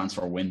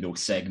transfer window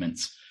segment,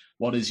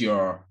 what is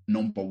your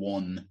number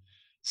one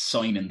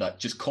signing that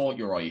just caught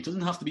your eye? It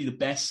doesn't have to be the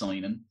best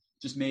signing,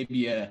 just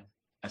maybe a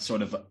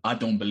sort of I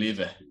don't believe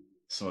it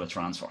sort of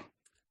transfer.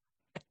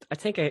 I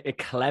think a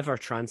clever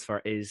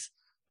transfer is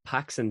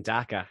Paxson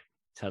Daka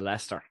to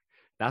Leicester.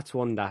 That's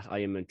one that I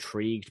am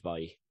intrigued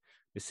by.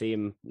 You see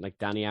him, like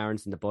Danny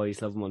Aarons and the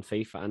boys love him on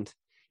FIFA, and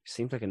he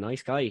seems like a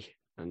nice guy.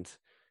 And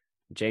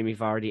Jamie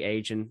Vardy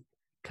aging,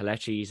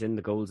 Kelechi's in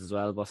the goals as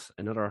well, but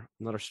another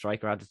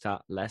striker added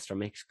to Leicester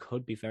mix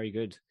could be very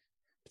good.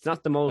 It's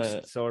not the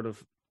most sort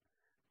of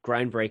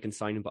groundbreaking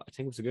signing, but I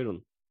think it was a good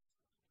one.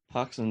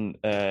 Paxson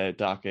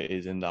Daka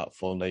is in that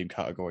full name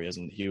category,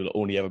 isn't he? Will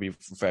only ever be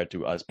referred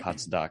to as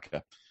Paxson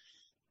Daka.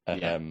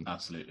 Yeah,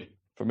 absolutely.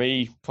 For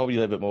me, probably a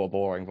little bit more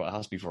boring, but it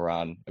has to be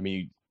Varane. I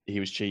mean, he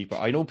was cheaper.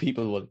 I know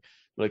people will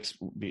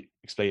be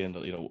explaining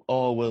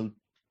that,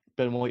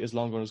 Ben White is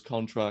longer on his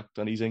contract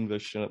and he's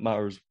English and it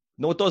matters.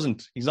 No, it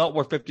doesn't. He's not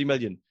worth 50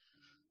 million.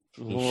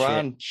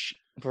 Varane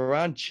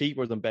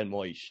cheaper than Ben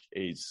White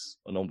is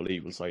an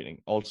unbelievable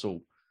signing.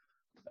 Also,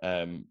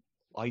 I know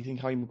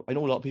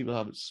a lot of people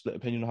have a split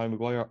opinion on Harry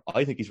Maguire.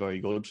 I think he's very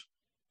good.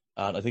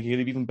 And I think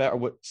he'll be even better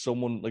with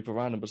someone like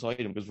Varane beside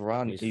him, because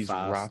Varane is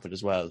rapid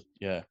as well.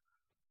 Yeah.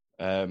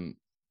 I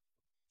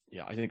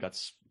think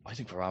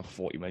Varane for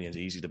 40 million is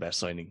easily the best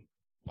signing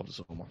of the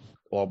summer,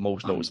 or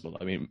most noticeable.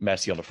 I mean,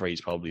 Messi on a free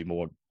is probably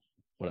more,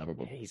 whatever.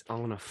 But he's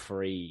on a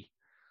free.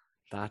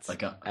 That's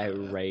like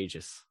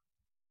outrageous.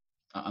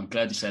 I'm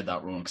glad you said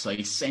that, Ron, because I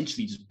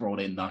essentially just brought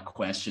in that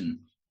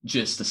question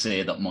just to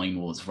say that mine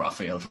was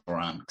Raphael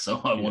Varane. So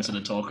I wanted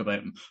to talk about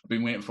him. I've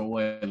been waiting for a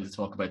while to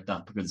talk about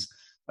that, because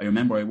I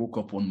remember I woke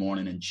up one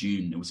morning in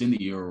June. It was in the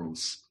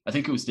Euros. I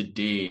think it was the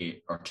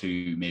day or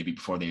two maybe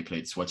before they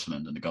played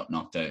Switzerland and they got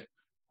knocked out.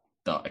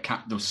 There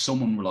was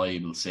someone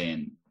reliable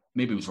saying,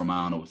 maybe it was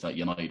Romano, that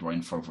United were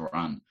in for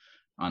Varane.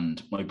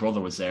 And my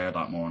brother was there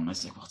that morning. I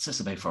was like, what's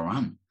this about Varane?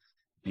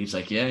 And he was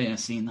like, yeah,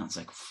 seeing that.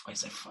 I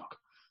said, fuck,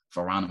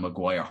 Varane and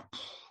Maguire.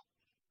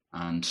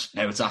 And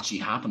now it's actually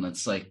happened.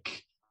 It's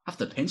like, I have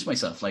to pinch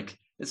myself. Like,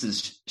 this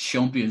is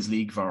Champions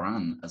League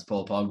Varane, as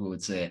Paul Pogba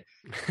would say.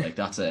 Like,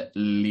 that's a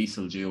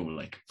lethal duo.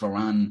 Like,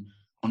 Varane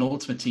on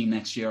Ultimate Team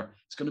next year,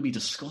 it's going to be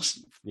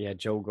disgusting. Yeah,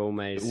 Joe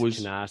Gomez,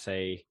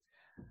 Konate,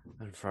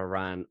 and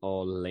Varane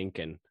all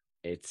linking.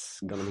 It's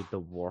going to be the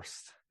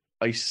worst.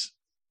 One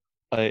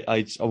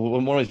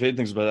of my favorite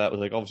things about that was,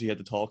 like, obviously you had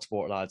the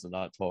TalkSport lads and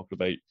that talking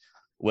about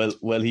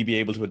will he be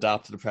able to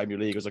adapt to the Premier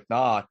League? I was like,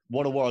 nah,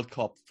 won a World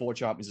Cup, 4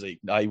 Champions League.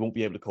 Nah, he won't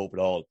be able to cope at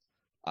all.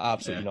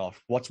 Absolutely not.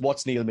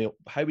 What's Neil?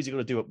 How is he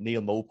going to do it?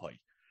 Neil Mopai?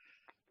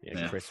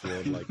 Yeah, Chris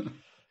Wood, like.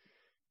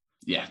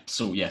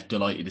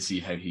 Delighted to see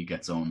how he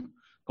gets on.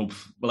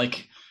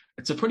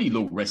 It's a pretty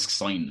low risk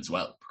sign as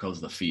well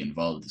because the fee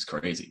involved is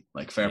crazy.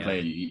 Like fair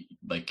play,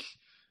 like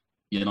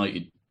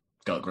United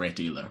got a great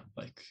deal there.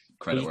 Like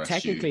credit where it's due.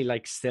 He technically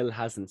like still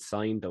hasn't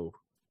signed though.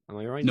 Am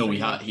I right? No, he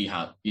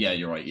had. Yeah,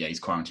 you're right. Yeah, he's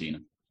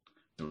quarantining.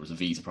 There was a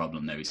visa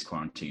problem. Now he's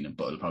quarantining,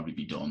 but it'll probably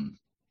be done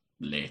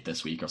late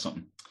this week or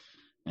something.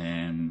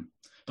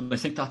 But I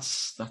think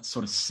that's that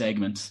sort of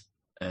segment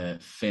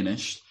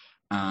finished,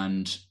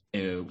 and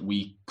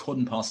we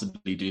couldn't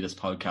possibly do this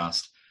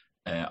podcast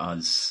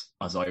as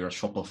Irish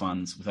football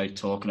fans without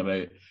talking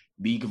about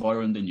League of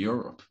Ireland in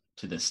Europe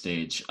to this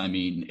stage. I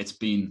mean, it's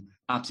been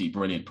absolutely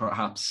brilliant.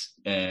 Perhaps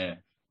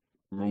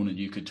Ronan,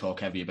 you could talk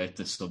heavy about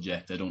this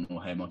subject. I don't know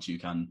how much you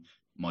can,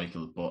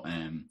 Michael, but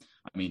I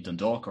mean,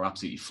 Dundalk are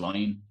absolutely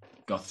flying.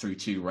 Got through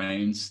 2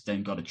 rounds,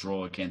 then got a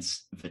draw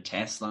against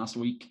Vitesse last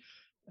week.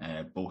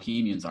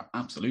 Bohemians are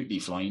absolutely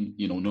flying.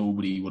 You know,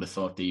 nobody would have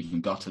thought they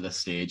even got to this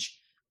stage.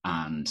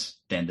 And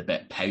then the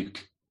bet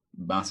Pauk,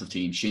 massive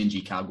team,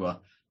 Shinji Kagawa,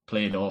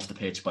 played off the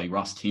pitch by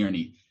Ross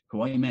Tierney,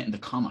 who I met in the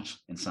Comet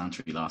in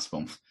Santry last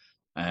month.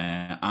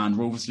 And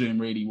Rovers doing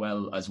really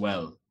well as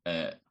well.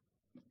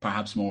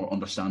 Perhaps more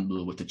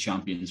understandable with the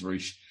Champions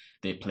route.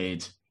 They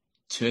played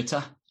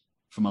Teuta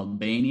from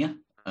Albania.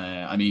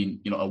 I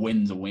mean, you know, a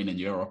win's a win in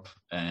Europe.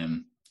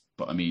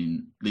 But I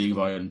mean, League of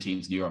Ireland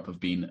teams in Europe have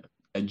been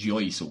a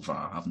joy so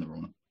far, haven't they,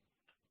 Ronan?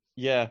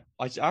 Yeah,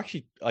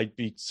 I'd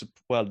be,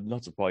 well,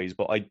 not surprised,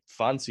 but I'd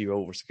fancy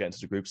Rovers to get into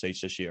the group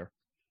stage this year.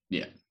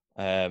 Yeah.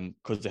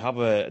 Because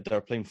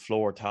they're playing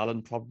Floor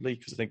Talon probably,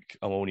 because I think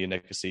Ammonia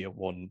Nicosia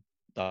won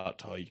that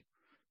tie.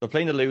 They're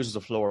playing the losers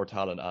of Floor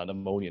Talon and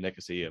Ammonia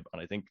Nicosia,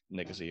 and I think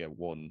Nicosia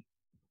won.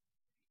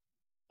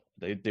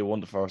 They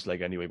won the first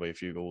leg anyway by a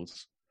few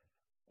goals.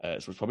 So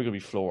it's probably going to be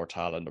Floor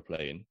Talon they're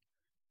playing,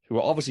 who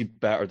are obviously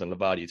better than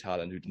Levadia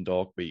Talon, who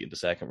Dundalk beat in the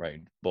second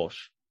round. But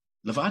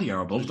Levadia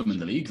are above them in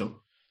the league,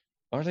 though.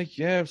 Are they?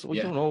 Yeah, so I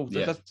don't know.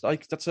 Yeah.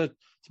 It's a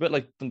bit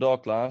like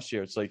Dundalk last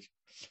year. It's like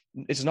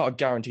it's not a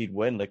guaranteed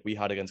win like we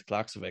had against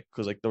Klaxvik,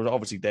 because like they were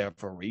obviously there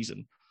for a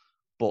reason.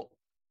 But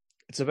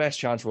it's the best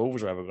chance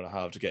Rovers are ever going to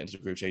have to get into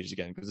the group stages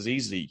again, because it's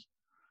easily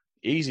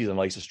the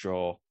nicest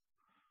draw.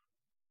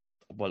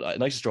 Well,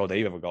 nicest draw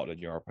they've ever gotten in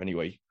Europe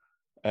anyway.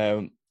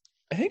 I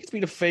think it's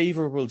been a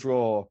favourable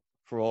draw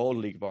for all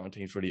League of Ireland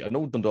teams, really. I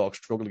know Dundalk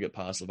struggled to get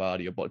past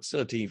Levadia, but it's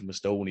still a team from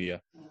Estonia.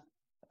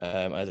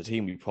 As a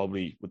team, we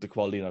probably, with the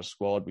quality in our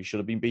squad, we should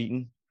have been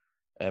beaten.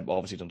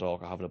 Obviously,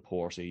 Dundalk are having a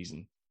poor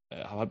season.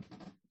 Have had a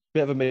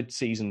bit of a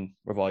mid-season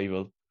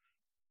revival.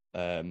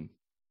 I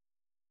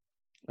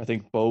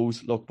think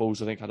Bows I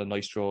think had a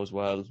nice draw as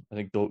well. I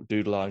think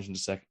Doodlange in the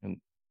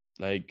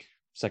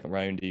second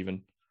round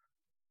even.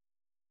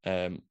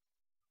 I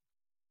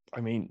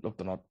mean, look,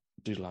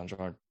 Doodlange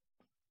aren't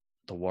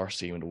the worst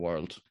team in the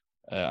world,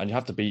 and you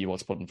have to beat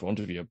what's put in front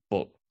of you.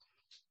 But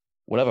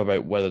whatever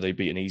about whether they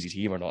beat an easy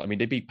team or not, I mean,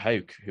 they beat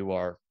Pauk, who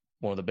are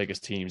one of the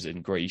biggest teams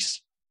in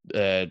Greece.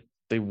 They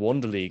won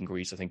the league in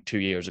Greece, I think, 2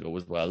 years ago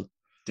as well.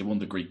 They won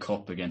the Greek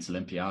Cup against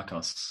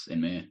Olympiacos in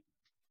May.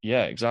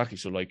 Yeah, exactly.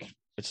 So, like,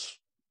 it's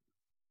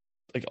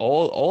like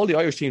all the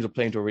Irish teams are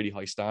playing to a really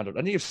high standard.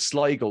 And you have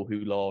Sligo,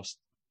 who lost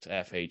to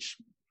FH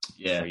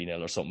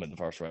 3-0 or something in the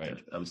first round. Yeah,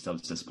 that was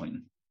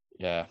disappointing.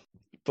 Yeah.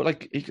 But,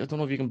 like, I don't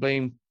know if you can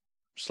blame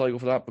Sligo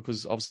for that,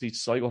 because obviously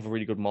Sligo have a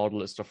really good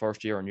model. It's their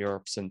first year in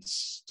Europe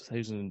since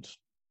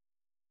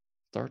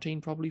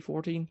 2013, probably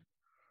 14.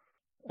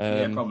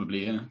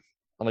 Probably, yeah.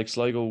 And like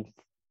Sligo,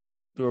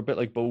 they were a bit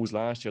like Bows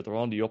last year. They're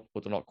on the up,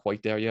 but they're not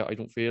quite there yet, I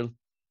don't feel.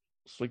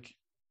 It's like,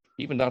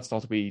 even that's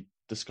not to be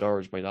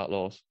discouraged by that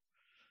loss.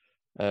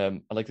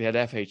 And like they had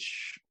FH,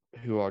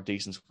 who are a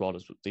decent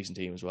squad, decent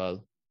team as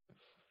well.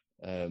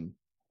 I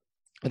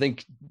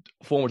think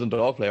former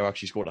Dundalk player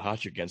actually scored a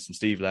hat-trick against them,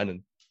 Steve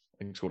Lennon.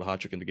 I think scored a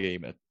hat-trick in the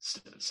game.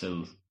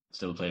 Still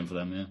playing for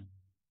them, yeah.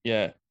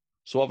 Yeah.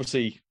 So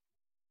obviously,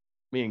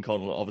 me and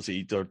Connell,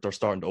 obviously, they're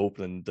starting to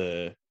open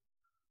the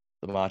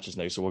matches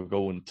now. So we're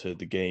going to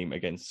the game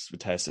against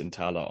Vitesse in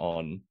Tala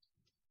on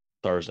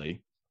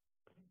Thursday,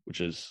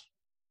 which is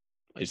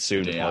as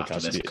soon as the podcast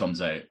after this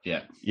comes out.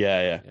 Yeah.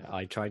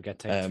 I tried to get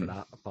tickets for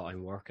that, but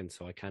I'm working,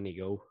 so I can't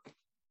go.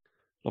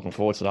 Looking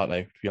forward to that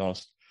now, to be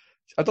honest.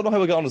 I don't know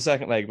how we got on the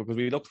second leg, because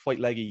we looked quite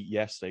leggy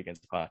yesterday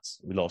against the Pats.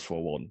 We lost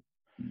 4-1.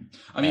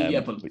 I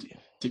mean, but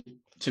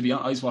to be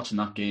honest, I was watching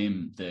that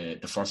game, the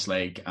first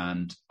leg,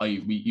 and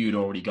you'd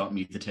already got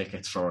me the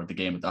tickets for the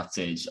game at that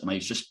stage, and I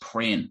was just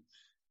praying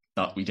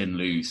that we didn't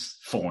lose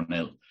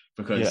 4-0,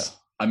 because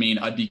I mean,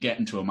 I'd be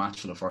getting to a match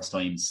for the first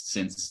time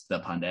since the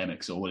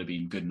pandemic, so it would have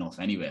been good enough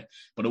anyway.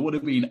 But it would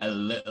have been a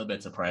little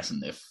bit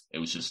depressing if it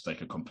was just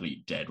like a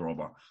complete dead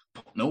rubber.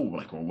 But no,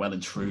 like, we're well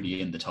and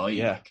truly in the tie.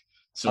 Yeah. Like,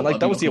 so and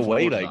like that was the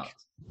away leg.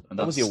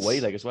 That was the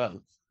away leg as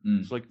well.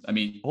 So like, I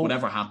mean,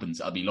 whatever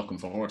happens, I'll be looking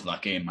forward to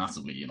that game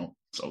massively, you know.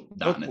 So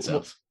that in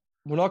itself.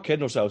 we're not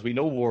kidding ourselves. We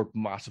know we're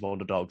massive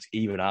underdogs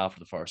even after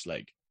the first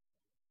leg.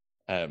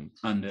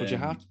 But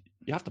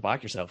you have to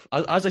back yourself.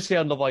 As I say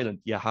on Love Island,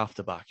 you have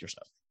to back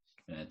yourself.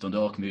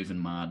 Dundalk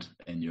moving mad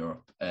in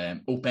Europe.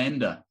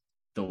 Openda,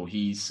 though,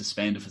 he's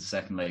suspended for the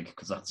second leg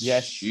because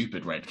that's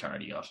stupid red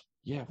card he got.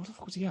 Yeah, what the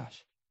fuck was he at?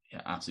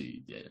 Yeah,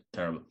 absolutely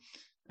terrible.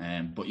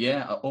 But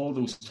yeah, all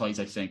those ties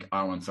I think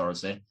are on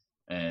Thursday.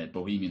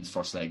 Bohemians'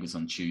 first leg was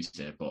on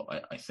Tuesday, but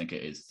I think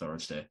it is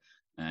Thursday.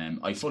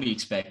 I fully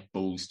expect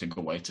Bows to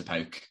go out to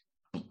Pauk,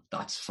 but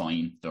that's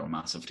fine. They're a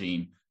massive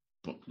team.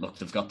 But look,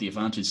 they've got the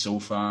advantage so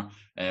far.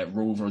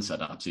 Rovers,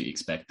 I'd absolutely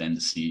expect them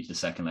to see the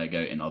second leg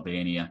out in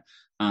Albania.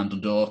 And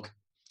Dundalk,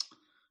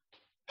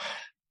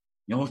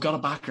 we've got to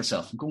back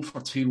ourselves. I'm going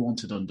for 2-1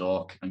 to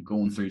Dundalk and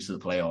going through to the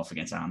playoff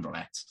against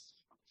Anderlecht.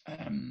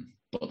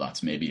 But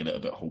that's maybe a little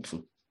bit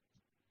hopeful.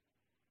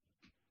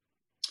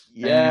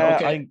 Yeah,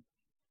 okay. I'm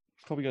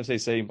probably going to say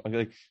same.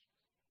 I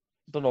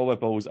don't know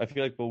about Bows. I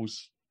feel like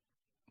Bows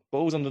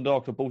and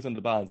Dundalk are both in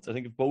the balance. I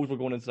think if Bows were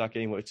going into that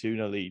game with a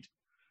 2-0 lead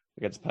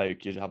against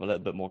Pauk, you'd have a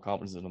little bit more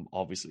confidence in them,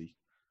 obviously.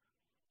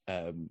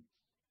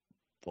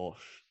 But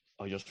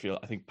I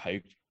think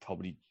Pauk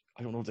probably,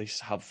 I don't know if they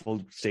have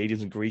full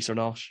stadiums in Greece or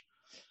not,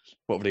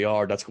 but if they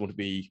are, that's going to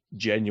be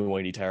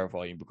genuinely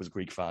terrifying because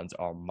Greek fans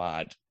are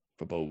mad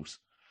for Bows.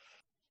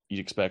 You'd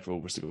expect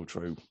Rovers to go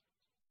through.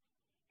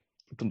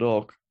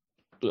 Dundalk,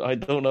 I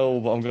don't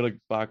know, but I'm going to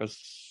back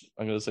us.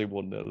 I'm going to say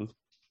 1-0.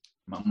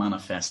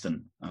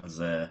 Manifesting, as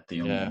the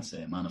young ones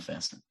say,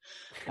 manifesting.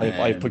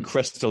 I put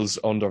crystals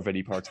under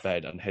Vinnie Perk's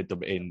bed and hid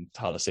them in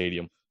Tallaght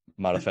Stadium,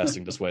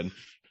 manifesting this win.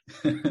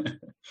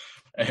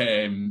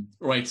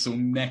 Right, so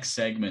next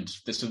segment.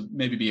 This will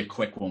maybe be a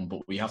quick one,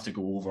 but we have to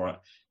go over it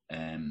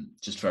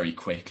just very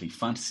quickly.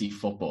 Fantasy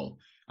football.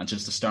 And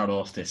just to start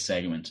off this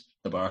segment,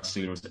 the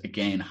Barstoolers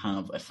again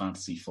have a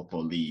fantasy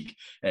football league.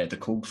 The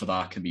code for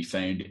that can be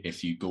found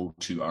if you go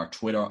to our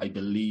Twitter. I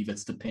believe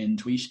it's the pinned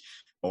tweet.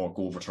 Or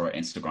go over to our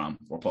Instagram.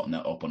 We're putting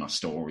that up on our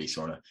story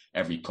sort of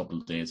every couple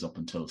of days up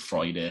until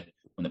Friday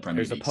when the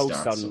Premier League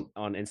starts. There's a post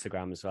on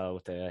Instagram as well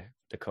with the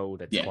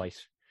code.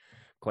 It's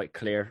quite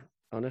clear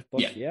on it.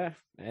 But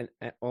and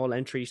all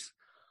entries.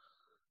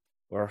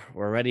 We're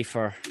ready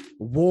for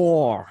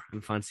war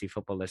in fantasy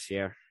football this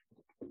year.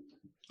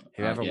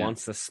 Whoever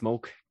wants the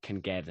smoke can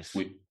get it.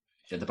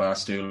 The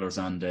Barstoolers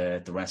and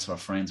the rest of our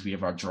friends, we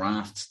have our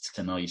draft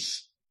tonight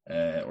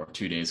or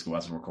 2 days ago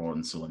as we're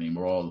recording. So I mean,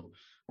 we're all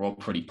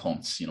pretty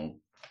pumped,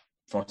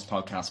 first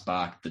podcast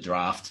back, the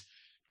draft.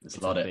 There's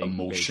a lot of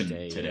emotion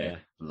today. Yeah.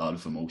 A lot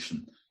of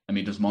emotion. I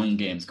mean, there's mind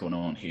games going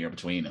on here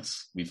between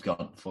us.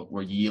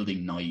 We're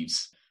yielding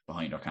knives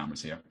behind our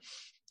cameras here.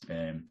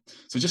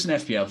 So just an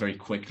FPL very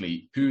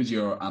quickly. Who's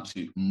your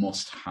absolute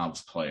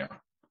must-have player?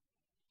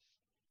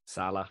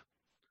 Salah.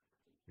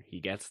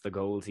 He gets the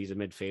goals. He's a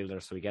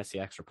midfielder, so he gets the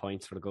extra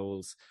points for the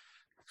goals.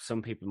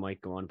 Some people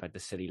might go on about the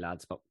City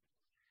lads, but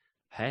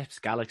Pep's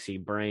Galaxy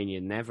brain, you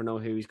never know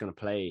who he's going to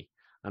play.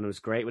 And it was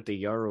great with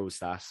the Euros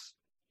that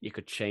you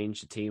could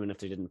change the team, and if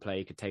they didn't play,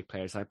 you could take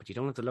players out. But you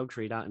don't have the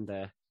luxury of that in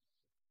the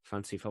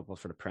fantasy football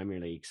for the Premier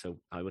League. So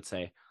I would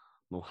say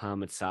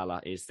Mohamed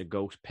Salah is the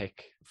GOAT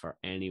pick for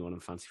anyone in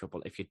fantasy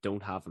football. If you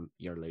don't have him,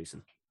 you're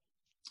losing.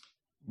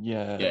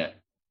 Yeah.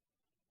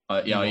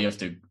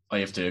 I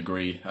have to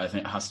agree. I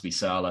think it has to be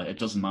Salah. It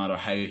doesn't matter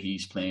how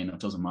he's playing. It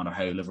doesn't matter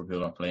how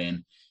Liverpool are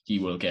playing. He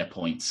will get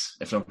points.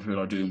 If Liverpool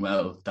are doing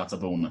well, that's a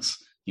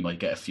bonus. He might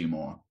get a few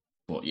more.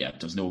 But yeah,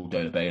 there's no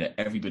doubt about it.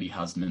 Everybody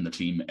has them in the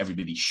team.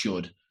 Everybody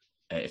should.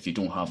 If you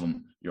don't have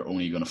them, you're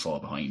only going to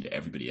fall behind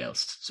everybody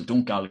else. So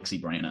don't Galaxy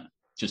brain it.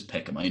 Just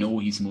pick him. I know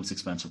he's the most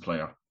expensive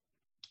player.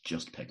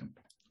 Just pick him.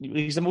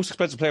 He's the most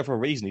expensive player for a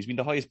reason. He's been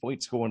the highest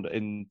point scorer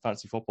in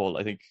fantasy football,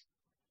 I think,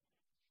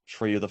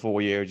 3 of the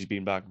 4 years he's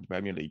been back in the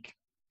Premier League.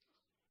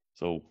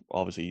 So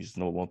obviously he's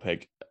the number one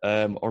pick.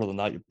 Other than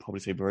that, you'd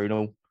probably say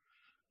Bruno.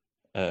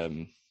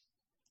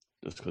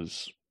 Just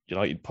because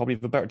United probably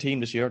have a better team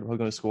this year. They're probably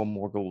going to score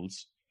more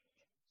goals.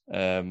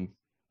 And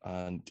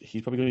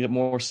he's probably going to get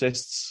more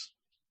assists.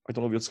 I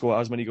don't know if he'll score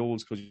as many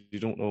goals because you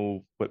don't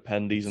know with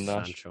penalties and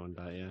that. Sancho and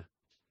that,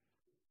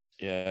 yeah.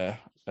 Yeah.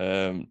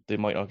 They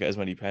might not get as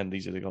many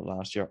penalties as they got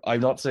last year.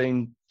 I'm not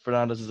saying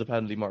Fernandes is a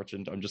penalty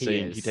merchant. I'm just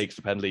saying he takes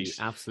the penalties.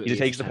 He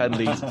takes the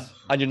penalties.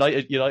 And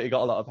United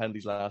got a lot of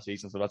penalties last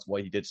season, so that's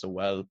why he did so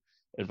well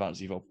in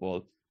fantasy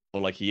football.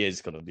 But he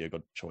is going to be a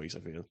good choice,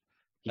 I feel.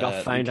 He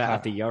got found out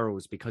at the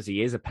Euros because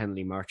he is a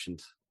penalty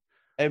merchant.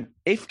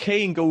 If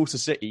Kane goes to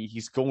City,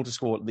 he's going to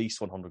score at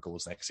least 100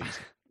 goals next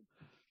season.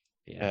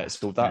 Yeah.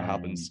 So if that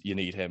happens, you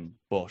need him.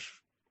 But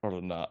other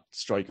than that,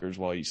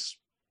 strikers-wise,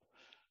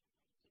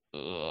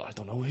 I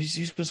don't know. He's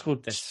going to score.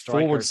 The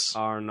strikers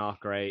are not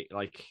great.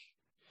 Lukaku's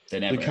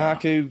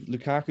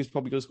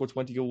probably going to score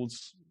 20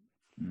 goals.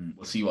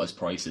 We'll see what his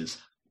price is.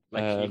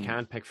 You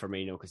can't pick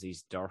Firmino because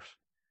he's dirt.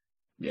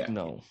 Yeah.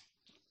 No.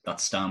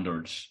 That's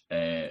standard.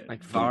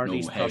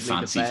 Vardy's know how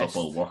fancy the best.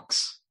 Football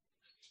works.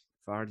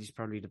 Vardy's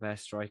probably the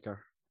best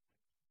striker.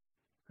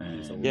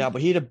 Yeah,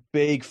 but he had a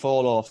big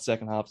fall off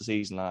second half of the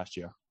season last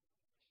year.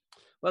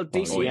 Well,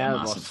 DCL,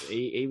 massive.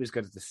 he was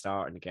good at the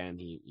start, and again,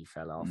 he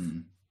fell off.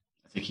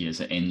 I think he has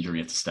an injury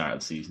at the start of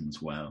the season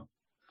as well.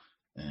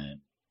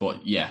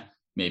 But yeah,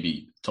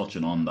 maybe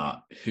touching on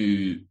that,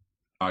 who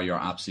are your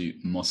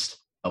absolute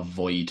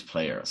must-avoid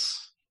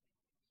players?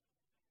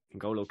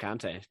 N'Golo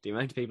Kante. The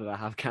amount of people that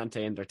have Kante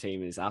in their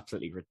team is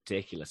absolutely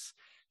ridiculous.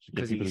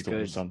 Because he's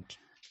good.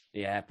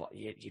 Yeah, but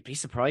you'd be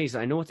surprised.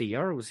 I know at the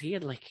Euros, he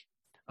had like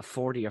a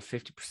 40 or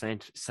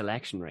 50%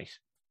 selection rate.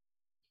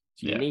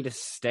 So you need to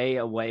stay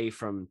away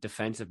from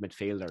defensive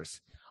midfielders.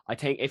 I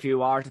think if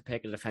you are to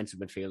pick a defensive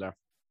midfielder,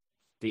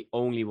 the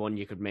only one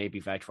you could maybe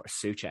vouch for is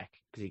Souček,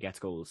 because he gets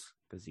goals,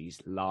 because he's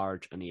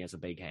large and he has a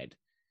big head.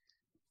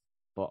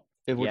 But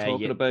if we're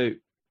talking about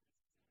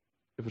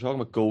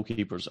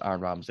goalkeepers,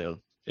 Aaron Ramsdale,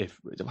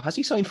 has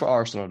he signed for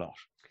Arsenal or not?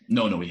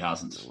 No, he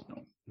hasn't.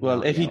 No.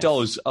 Well, if he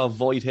does,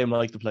 avoid him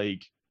like the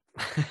plague.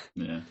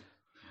 Yeah.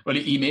 Well,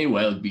 he may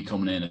well be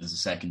coming in as a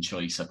second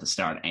choice at the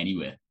start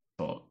anyway.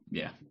 But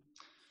yeah.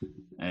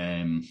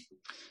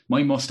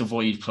 My must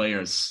avoid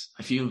players,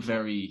 I feel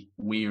very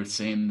weird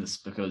saying this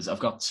because I've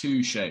got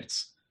two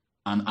shouts,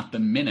 and at the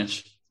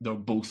minute they're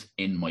both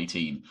in my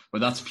team,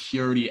 but that's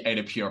purely out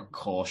of pure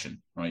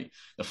caution, right?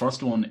 The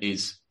first one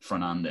is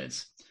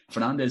Fernandes.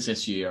 Fernandes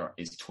this year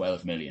is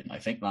 12 million. I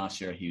think last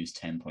year he was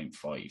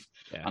 10.5.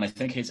 Yeah. And I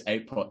think his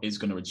output is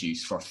going to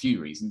reduce for a few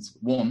reasons.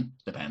 One,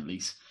 the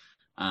penalties.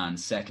 And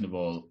second of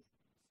all,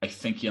 I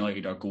think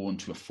United are going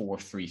to a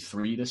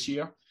 4-3-3 this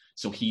year.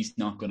 So he's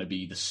not going to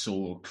be the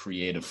sole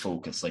creative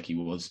focus like he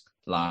was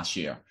last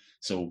year.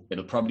 So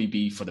it'll probably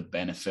be for the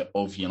benefit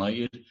of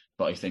United.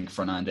 But I think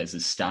Fernandes'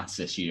 stats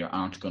this year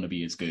aren't going to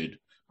be as good.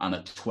 And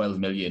at 12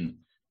 million,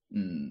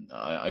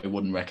 I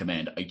wouldn't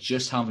recommend. I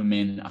just have him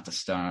in at the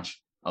start.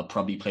 I'll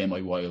probably play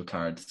my wild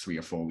card 3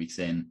 or 4 weeks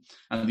in.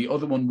 And the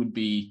other one would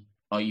be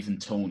Ivan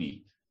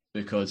Toney,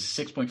 because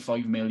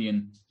 6.5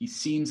 million, he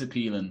seems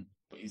appealing,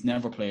 but he's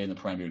never played in the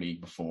Premier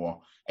League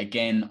before.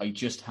 Again, I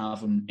just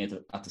have him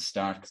at the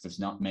start because there's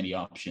not many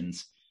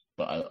options,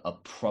 but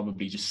I'll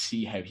probably just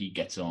see how he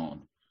gets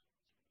on.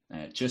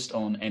 Just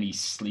on any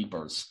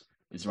sleepers,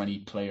 is there any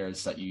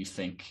players that you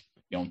think,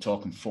 I'm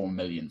talking 4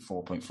 million,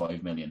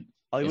 4.5 million,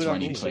 is there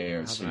any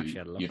players who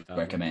you'd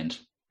recommend?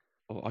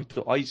 I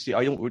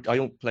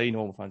don't play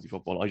normal fantasy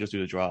football. I just do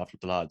the draft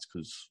with the lads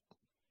because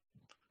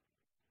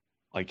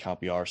I can't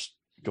be arsed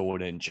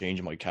going in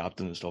changing my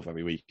captain and stuff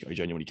every week. I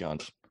genuinely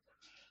can't.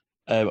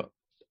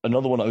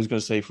 Another one I was going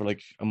to say for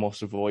like a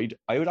must avoid,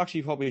 I would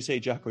actually probably say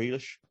Jack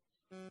Grealish,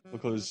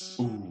 because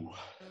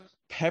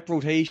Pep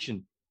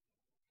rotation,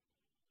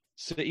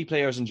 City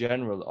players in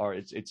general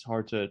it's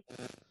hard to,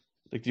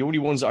 like, the only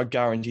ones that are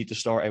guaranteed to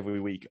start every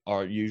week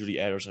are usually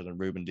Ederson and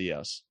Ruben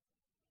Diaz.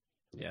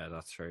 Yeah,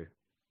 that's true.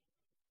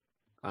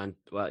 And,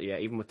 well, yeah,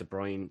 even with De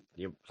Bruyne,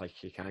 you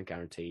can't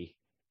guarantee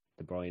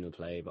De Bruyne will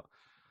play. But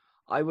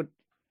I would,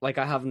 I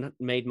haven't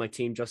made my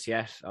team just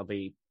yet. I'll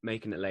be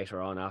making it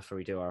later on after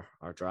we do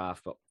our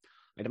draft. But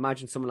I'd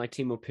imagine someone like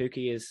Timo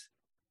Pukki is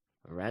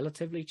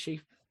relatively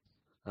cheap.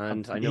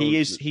 And I know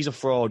he's a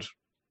fraud.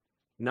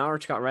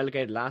 Norwich got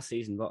relegated last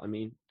season, but, I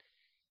mean,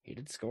 he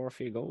did score a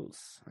few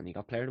goals and he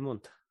got player of the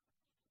month.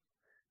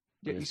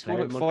 Yeah, he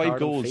scored like 5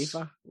 goals.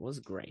 FIFA was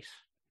great.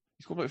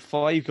 He scored like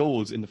 5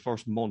 goals in the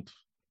first month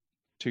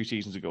 2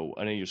 seasons ago,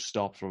 and then he just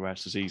stopped for the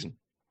rest of the season.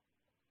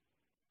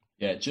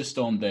 Yeah, just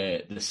on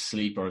the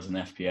sleepers in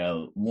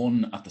FPL,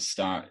 one at the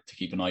start to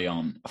keep an eye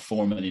on, a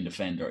 4 million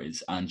defender,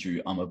 is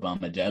Andrew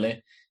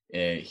Amabamidele.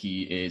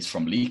 He is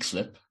from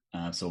Leixlip,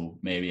 so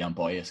maybe I'm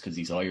biased because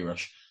he's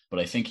Irish, but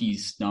I think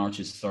he's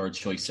Norwich's third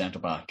choice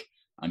centre-back,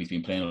 and he's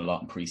been playing a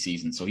lot in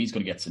pre-season, so he's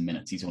going to get some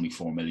minutes. He's only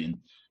 4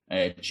 million.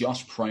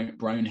 Josh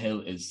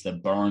Brownhill is the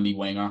Burnley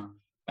winger.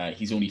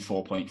 He's only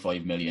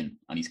 4.5 million,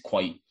 and he's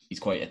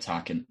quite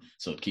attacking,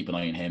 so keep an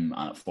eye on him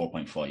at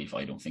 4.5.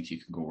 I don't think you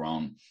can go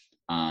wrong.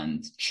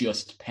 And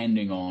just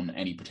pending on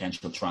any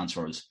potential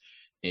transfers,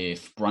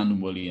 if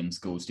Brandon Williams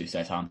goes to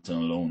Southampton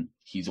alone,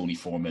 he's only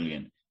 4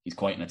 million. He's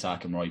quite an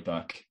attacking right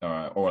back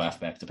or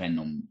left back, depending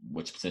on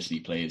which position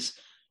he plays.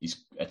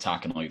 He's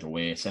attacking either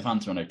way.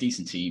 Southampton are a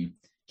decent team.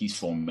 He's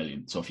 4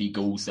 million. So if he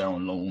goes there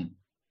on loan,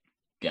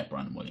 get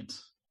Brandon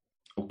Williams.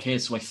 Okay,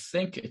 so I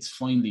think it's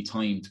finally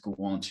time to go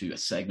on to a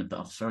segment that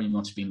I've very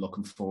much been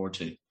looking forward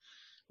to.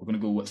 We're going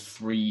to go with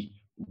 3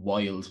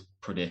 wild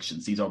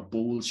predictions. These are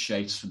bold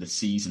shouts for the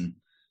season.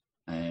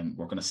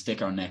 We're going to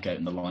stick our neck out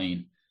in the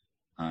line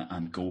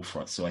and go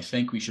for it. So I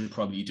think we should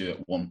probably do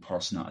it one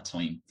person at a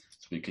time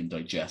so we can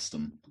digest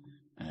them.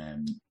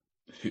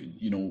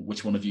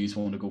 Which one of you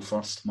want to go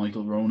first?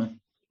 Michael, Rona?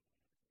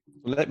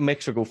 Let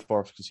Mixer go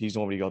first because he's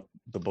normally got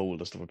the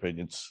boldest of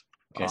opinions.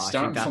 Okay,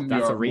 starting from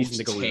that's your a reason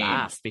to go tame.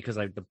 last, because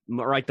I've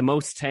the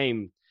most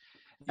tame.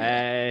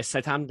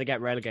 Southampton to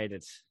get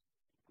relegated.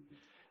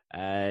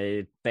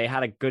 They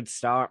had a good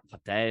start,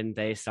 but then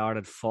they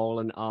started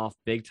falling off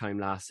big time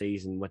last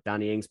season with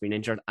Danny Ings being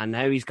injured, and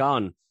now he's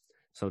gone.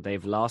 So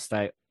they've lost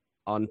out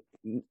on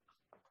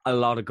a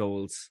lot of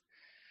goals.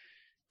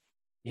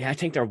 Yeah, I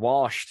think they're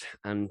washed,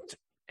 and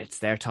it's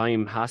their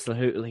time.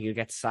 Hasselhout, he'll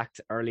get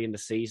sacked early in the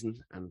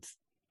season, and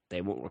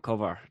they won't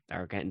recover.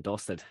 They're getting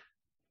dusted.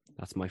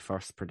 That's my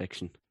first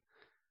prediction.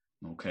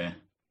 Okay.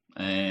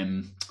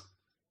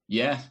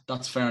 Yeah,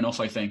 that's fair enough,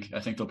 I think. I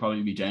think they'll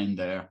probably be down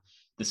there.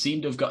 They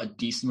seem to have got a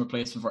decent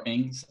replacement for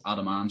Ings,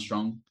 Adam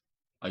Armstrong.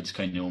 I just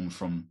kind of know him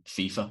from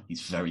FIFA.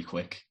 He's very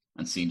quick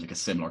and seems like a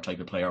similar type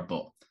of player,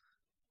 but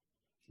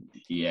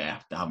yeah,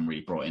 they haven't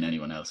really brought in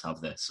anyone else,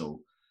 have they?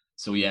 So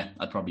yeah,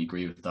 I'd probably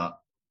agree with that.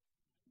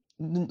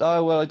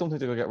 Well, I don't think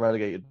they're going to get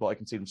relegated, but I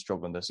can see them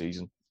struggling this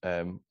season.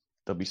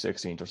 They'll be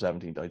 16th or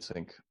 17th, I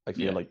think. I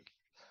feel like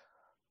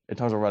in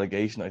terms of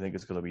relegation, I think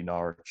it's going to be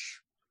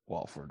Norwich,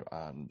 Watford,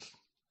 and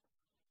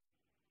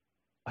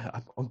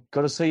I'm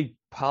going to say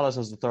Palace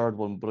as the third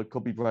one, but it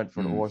could be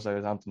Brentford or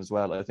Southampton as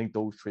well. I think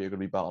those three are going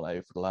to be battling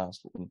out for the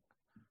last one.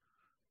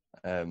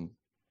 I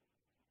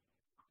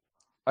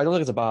don't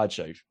think it's a bad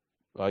shout.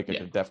 I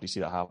can definitely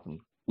see that happen.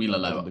 We'll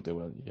allow it.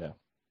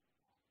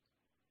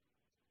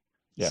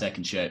 Yeah.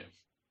 Second shout.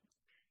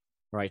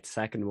 Right,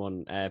 second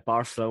one.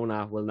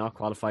 Barcelona will not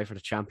qualify for the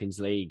Champions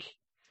League.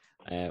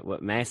 With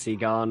Messi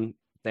gone,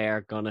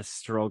 they're going to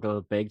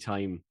struggle big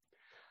time.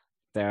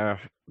 Their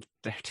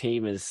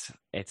team it's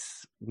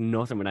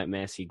nothing without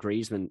Messi.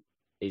 Griezmann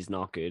is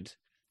not good.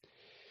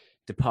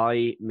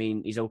 Depay,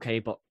 he's okay,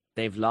 but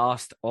they've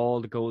lost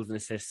all the goals and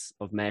assists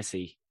of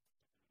Messi,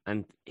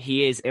 and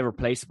he is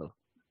irreplaceable.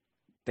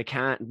 They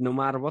can't, no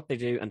matter what they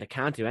do, and they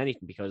can't do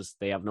anything because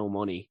they have no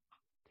money.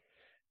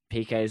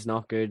 Piqué is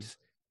not good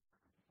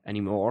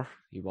anymore.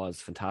 He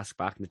was fantastic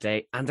back in the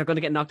day, and they're going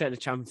to get knocked out in the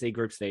Champions League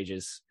group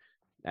stages.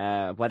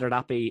 Whether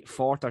that be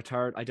fourth or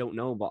third, I don't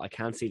know, but I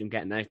can't see them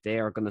getting out. They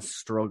are going to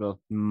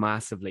struggle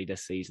massively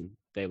this season.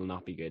 They will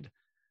not be good.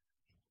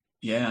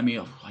 Yeah, I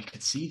mean, I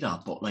could see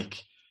that, but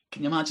like,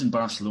 can you imagine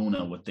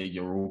Barcelona with the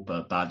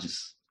Europa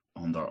badges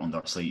on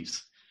their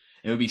sleeves?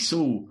 It would be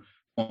so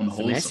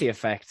unwholesome. The Messi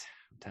effect.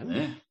 I'm telling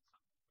you.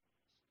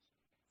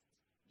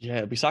 Yeah,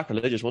 it'd be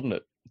sacrilegious, wouldn't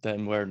it?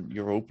 Then wearing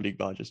Europa League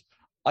badges.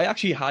 I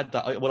actually had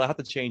that. I had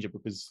to change it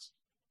because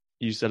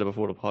you said it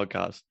before the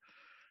podcast.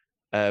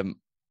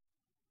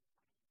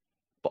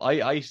 But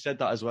I said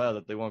that as well,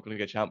 that they weren't going to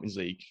get Champions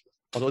League.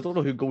 Although I don't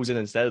know who goes in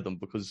instead of them,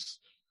 because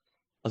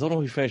I don't know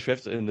who finished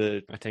fifth in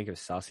the... I think it was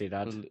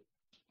Sociedad.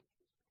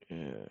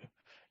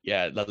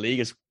 Yeah, La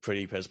Liga is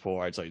pretty piss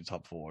poor outside the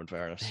top four, in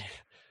fairness.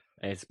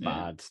 It's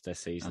bad this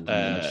season.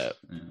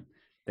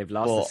 They've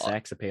lost the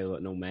sex appeal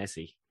with no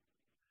Messi.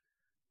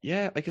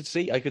 Yeah, I could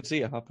see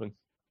it happening.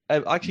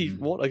 Actually,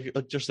 what I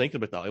just thinking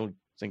about that, I don't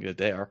think of it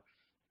there.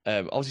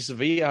 Obviously,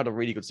 Sevilla had a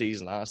really good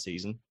season last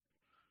season.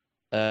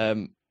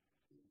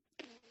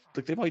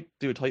 Like they might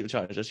do a title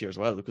challenge this year as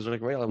well, because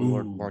like Real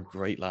weren't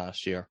great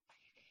last year.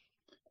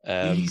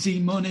 Easy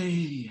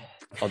money.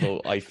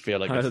 Although I feel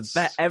like I'll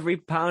bet every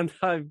pound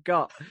I've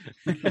got.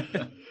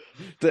 I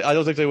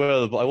don't think they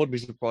will, but I wouldn't be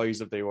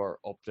surprised if they were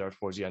up there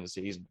towards the end of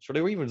the season. Sure,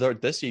 they were even there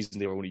this season.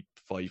 They were only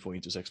 5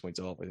 points or 6 points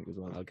off, I think, as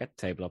well. I'll get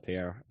the table up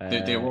here.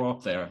 They were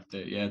up there.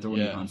 They were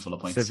only a handful of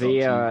points.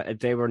 Sevilla,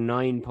 they were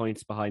 9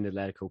 points behind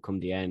Atletico come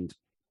the end.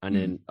 And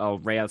then,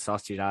 Real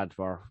Sociedad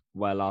were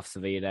well off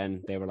Sevilla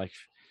then. They were like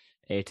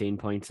 18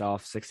 points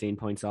off, 16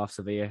 points off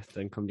Sevilla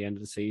then come the end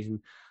of the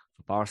season.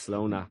 For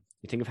Barcelona,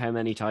 you think of how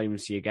many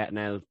times you get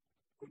now,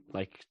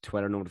 like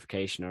Twitter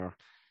notification or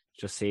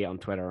just see it on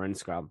Twitter or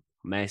Instagram.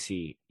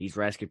 Messi, he's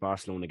rescued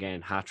Barcelona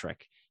again,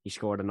 hat-trick. He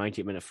scored a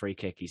 90-minute free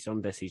kick. He's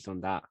done this, he's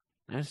done that.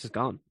 And it's just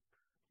gone.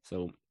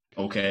 So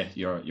okay,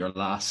 your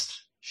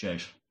last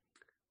shout.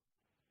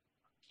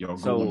 You're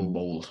going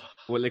bold.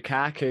 Will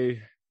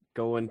Lukaku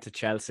go into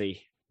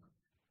Chelsea?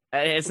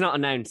 It's not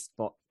announced,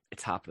 but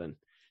it's happening.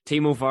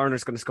 Timo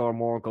Werner's going to score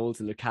more goals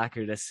than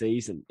Lukaku this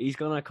season. He's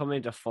going to come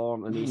into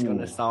form and he's going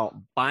to start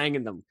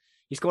banging them.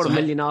 He scored 1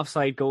 million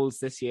offside goals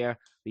this year.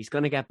 He's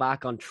going to get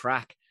back on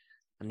track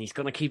and he's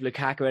going to keep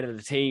Lukaku out of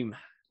the team.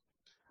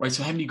 Right,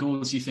 so how many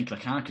goals do you think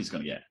Lukaku's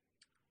going to get?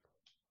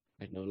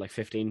 I don't know, like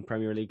 15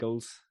 Premier League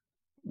goals.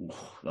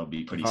 That'll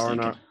be pretty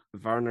stinking.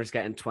 Werner's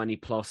getting 20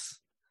 plus.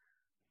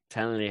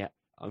 Telling you,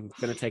 I'm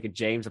going to take a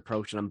James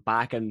approach and I'm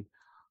backing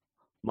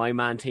my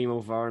man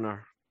Timo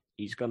Werner.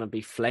 He's going to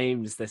be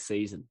flames this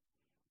season.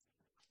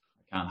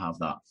 I can't have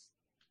that.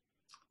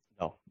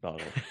 No.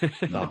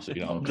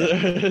 Absolutely not.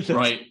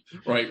 Okay.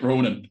 right,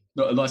 Ronan.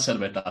 No, less said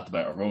about that, the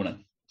better. Ronan,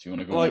 do you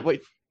want to go? Right,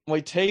 wait. My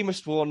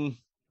tamest one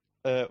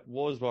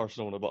was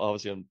Barcelona, but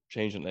obviously I'm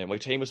changing the name. My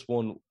tamest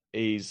one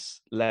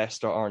is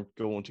Leicester aren't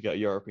going to get a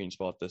European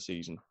spot this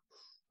season.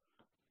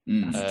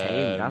 That's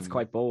tame. That's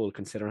quite bold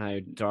considering how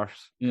dirt.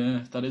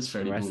 Yeah, that is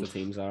fairly the rest bold. of the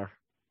teams are.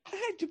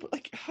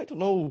 I don't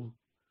know.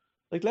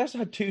 Like Leicester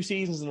had 2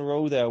 seasons in a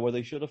row there where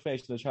they should have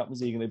finished in the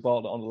Champions League and they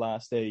bought it on the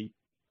last day.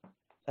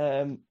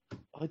 I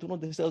don't know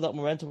if they still have that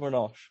momentum or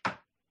not.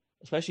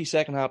 Especially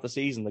second half of the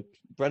season. Like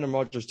Brendan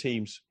Rodgers'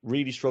 teams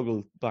really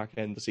struggled back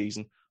end of the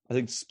season. I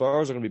think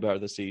Spurs are going to be better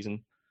this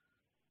season.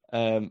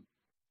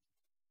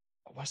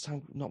 West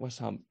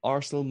Ham.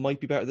 Arsenal might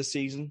be better this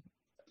season.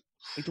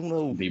 I don't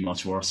know. Be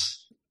much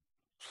worse.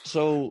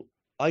 So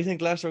I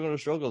think Leicester are going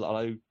to struggle,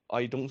 and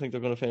I don't think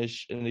they're going to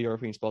finish in the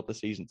European spot this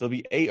season. They'll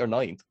be 8th or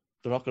 9th.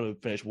 They're not going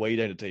to finish way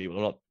down the table.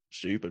 I'm not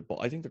stupid. But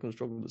I think they're going to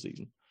struggle this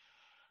season.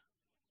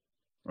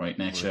 Right,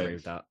 next show.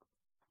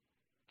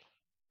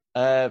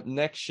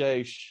 Next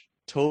show,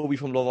 Toby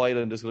from Love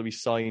Island is going to be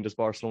signed as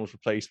Barcelona's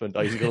replacement.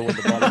 He's going to win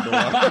the Ballon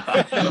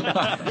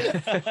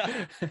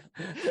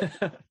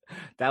d'Or.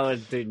 That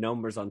would do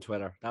numbers on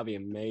Twitter. That'd be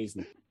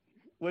amazing.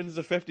 Wins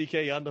the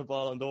 50k and the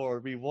Ballon d'Or.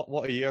 It'd be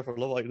what a year for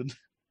Love Island.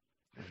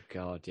 Oh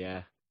God,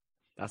 yeah,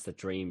 that's the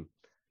dream.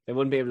 They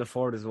wouldn't be able to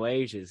afford his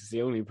wages. It's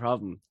the only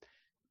problem.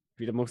 It'd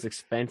be the most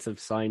expensive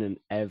signing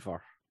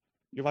ever.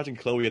 You imagine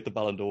Chloe at the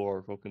Ballon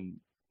d'Or fucking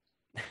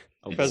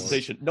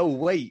presentation. No,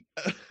 wait.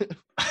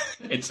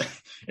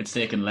 It's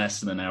taken less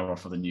than an hour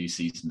for the new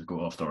season to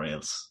go off the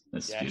rails.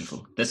 This is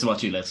beautiful. This is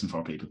what you listen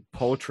for, people.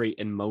 Poetry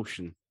in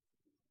motion.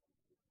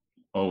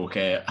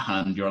 Okay,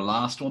 and your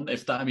last one,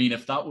 if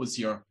that was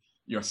your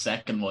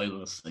second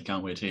wildest, I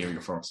can't wait to hear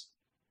your first.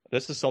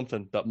 This is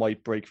something that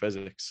might break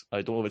physics.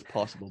 I don't know if it's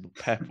possible, but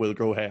Pep will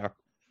grow hair.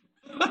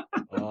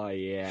 Oh,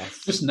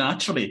 yes. Just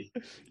naturally.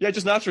 Yeah,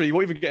 just naturally. You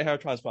won't even get a hair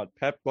transplant.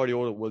 Pep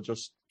Guardiola will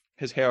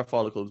his hair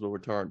follicles will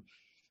return.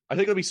 I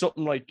think it'll be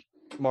something like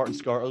Martin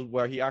Skrtel,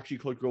 where he actually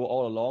could grow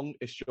all along.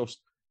 It's just,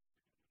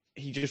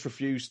 he just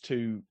refused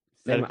to.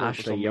 Same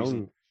Ashley Young.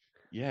 Reason.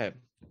 Yeah.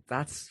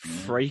 That's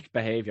freak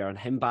behaviour. And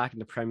him back in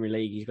the Premier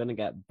League, he's going to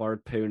get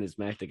bird poo in his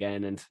mouth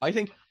again. And I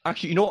think,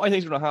 actually, you know what I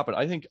think is going to happen?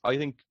 I think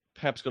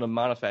Pep's going to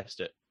manifest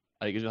it.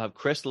 I think he's going to have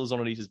crystals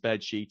underneath his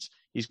bed sheets.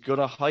 He's going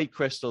to hide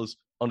crystals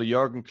under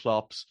Jurgen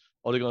Klopp's,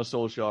 Ole Gunnar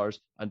Solskjaer's,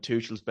 and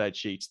Tuchel's bed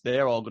sheets.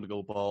 They're all going to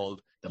go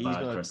bald.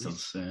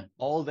 Crystals. Yeah.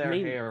 All their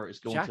hair is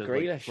going Jack to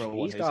Grealish, throw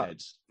on his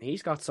head.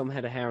 He's got some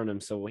head of hair on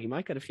him, so he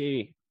might get a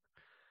few.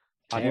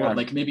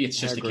 Maybe it's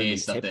just the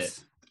case that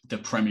the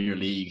Premier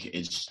League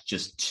is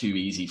just too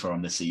easy for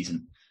him this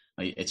season.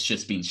 It's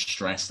just been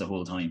stressed the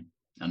whole time.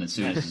 And as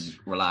soon as he's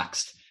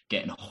relaxed,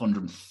 getting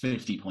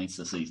 150 points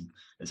this season,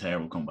 his hair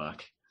will come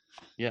back.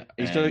 Yeah,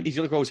 he's going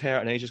to grow his hair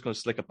and then he's just going to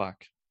slick it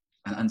back.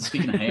 And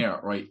speaking of hair,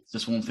 right,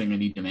 just one thing I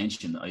need to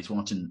mention. I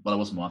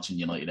wasn't watching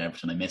United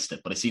Everton, I missed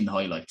it, but I seen the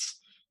highlights.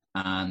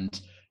 And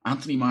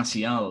Anthony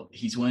Martial,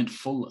 he's went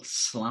full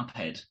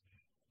slaphead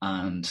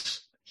and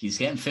he's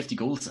getting 50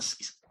 goals this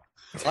season.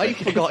 I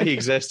forgot he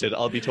existed,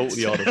 I'll be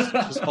totally honest.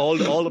 Just all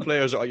the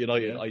players are at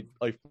United, I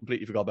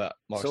completely forgot about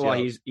Martial.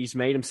 So he's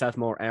made himself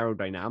more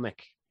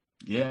aerodynamic.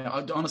 Yeah,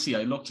 honestly,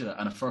 I looked at it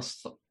and at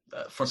first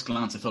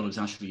glance I thought it was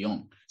Ashley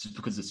Young, just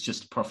because it's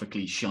just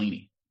perfectly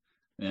shiny.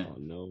 Yeah. Oh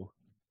no.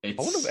 I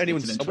wonder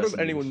if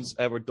anyone's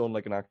ever done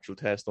like an actual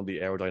test on the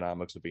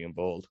aerodynamics of being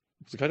bald.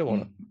 Because I kind of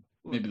want to.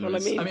 Maybe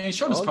I'm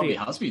sure there probably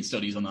has been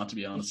studies on that, to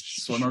be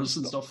honest. Swimmers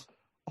and stuff.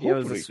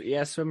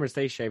 Yeah, swimmers,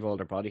 they shave all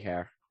their body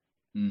hair.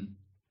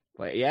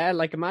 But yeah,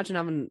 like imagine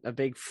having a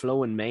big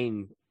flowing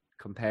mane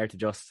compared to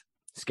just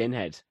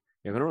skinhead.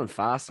 You're going to run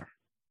faster.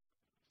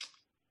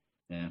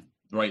 Yeah.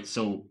 Right,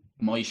 so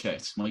my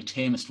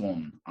tamest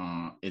one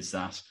is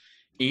that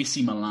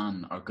AC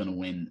Milan are going to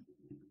win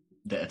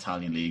the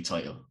Italian league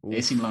title. Oof.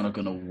 AC Milan are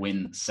going to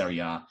win Serie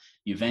A.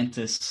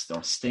 Juventus,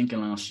 they're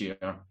stinking last year.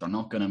 They're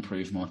not going to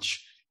improve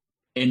much.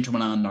 Inter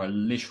Milan are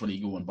literally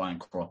going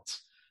bankrupt.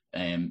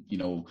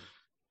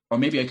 Or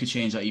maybe I could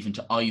change that even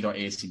to either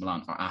AC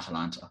Milan or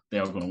Atalanta. They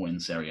are going to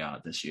win Serie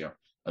A this year.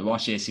 I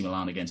watched AC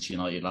Milan against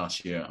United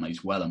last year and I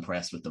was well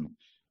impressed with them.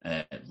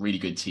 Really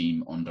good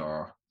team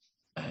under,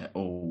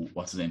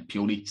 what's his name?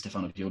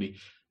 Stefano Pioli.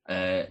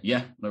 I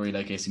really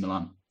like AC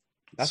Milan.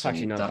 That's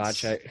actually not a bad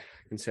shout,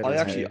 considering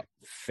how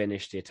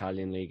finished the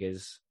Italian league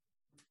is.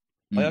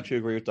 I actually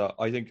agree with that.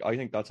 I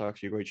think that's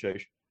actually a great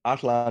shout.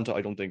 Atalanta,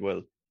 I don't think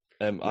will.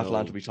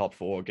 Atalanta will be top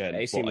 4 again.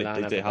 AC but I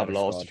think they have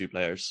lost a few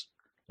players.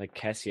 Like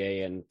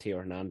Kessié and Theo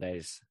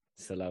Hernandez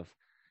still have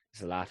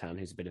Zlatan,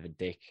 who's a bit of a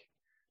dick.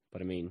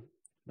 But I mean,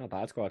 not a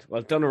bad squad.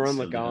 Well,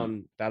 Donnarumma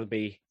gone. That'll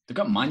be. They've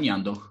got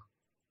Magnan though.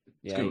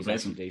 Yeah, he's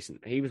actually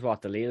decent. He was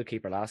the Lille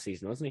keeper last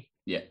season, wasn't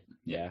he?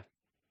 Yeah.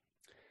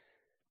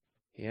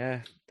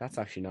 Yeah, that's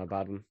actually not a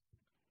bad one.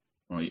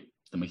 Right.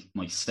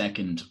 My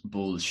second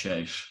bold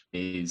shout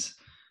is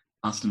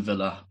Aston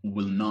Villa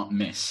will not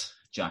miss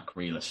Jack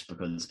Grealish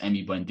because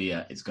Emi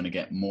Buendia is going to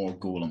get more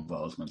goal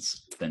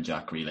involvements than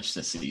Jack Grealish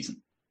this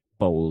season.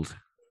 Bold.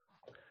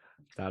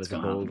 That is a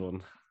bold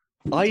one.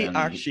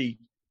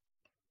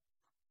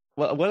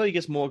 Whether he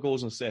gets more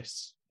goals and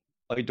assists,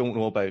 I don't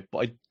know about,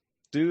 but I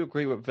do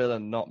agree with Villa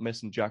not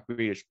missing Jack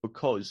Grealish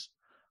because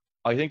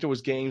I think there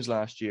was games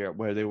last year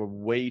where they were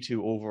way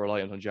too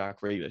over-reliant on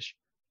Jack Grealish.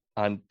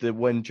 And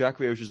when Jack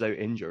Grealish was out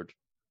injured,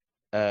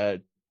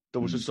 there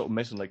was just something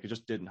missing. Like, they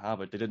just didn't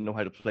have it. They didn't know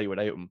how to play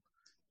without him.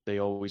 They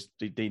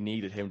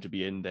needed him to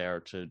be in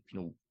there to,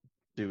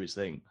 do his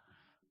thing.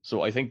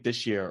 So I think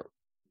this year,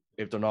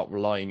 if they're not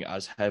relying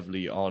as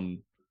heavily on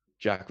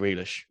Jack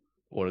Grealish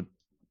or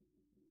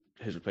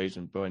his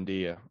replacement,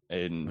 Buendia.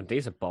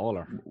 Buendia's a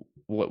baller.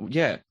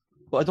 Yeah.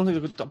 But I don't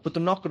think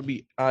they're not going to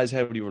be as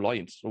heavily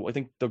reliant. So I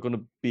think they're going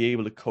to be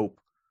able to cope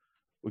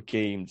with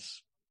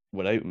games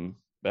without him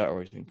better,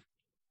 I think.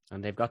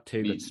 And they've got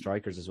 2 good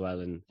strikers as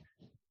well in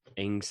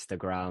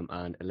Instagram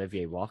and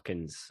Olivier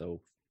Watkins.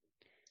 So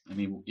I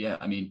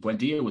mean,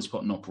 Buendia was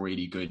putting up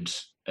really good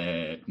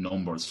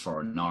numbers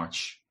for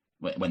Norwich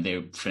when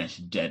they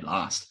finished dead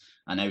last,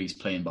 and now he's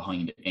playing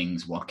behind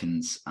Ings,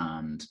 Watkins,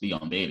 and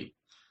Leon Bailey.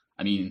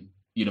 I mean,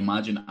 you'd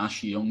imagine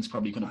Ashley Young's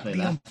probably going to play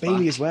left back.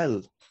 Bailey as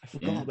well. I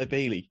forgot about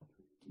Bailey.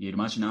 You'd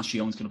imagine Ashley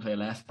Young's going to play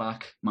left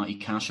back, Matty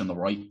Cash on the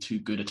right, two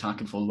good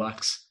attacking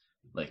fullbacks.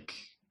 Like,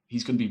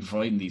 he's going to be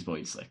providing these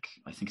boys. Like,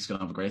 I think he's going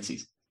to have a great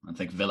season. I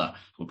think Villa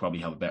will probably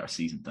have a better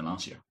season than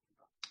last year.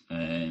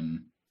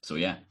 So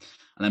yeah.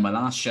 And then my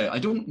last shout, I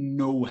don't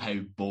know how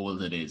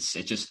bold it is.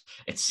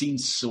 It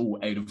seems so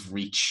out of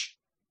reach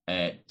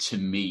to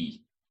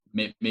me.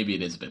 Maybe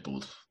it is a bit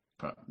bold.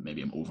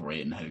 Maybe I'm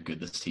overrating how good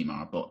this team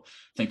are, but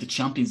I think the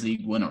Champions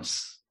League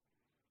winners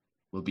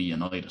will be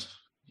United.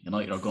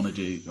 United are going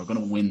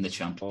to win the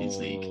Champions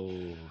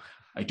League.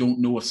 I don't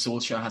know if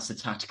Solskjaer has the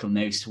tactical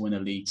nous to win a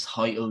league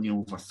title,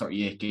 over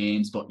 38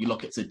 games, but you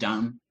look at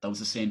Zidane, that was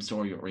the same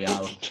story at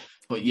Real.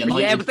 But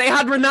United, but they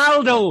had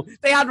Ronaldo.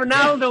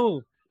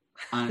 Yeah.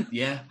 And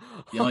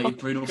United,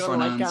 Bruno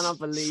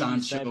Fernandes,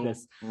 Sancho,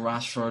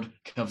 Rashford,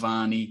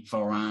 Cavani,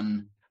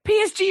 Varane.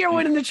 PSG are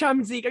winning the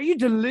Champions League. Are you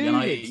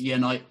deluded?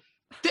 United.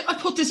 I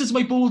put this as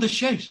my boldest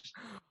shout.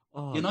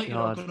 United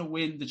are going to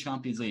win the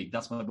Champions League.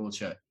 That's my bold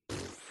shout.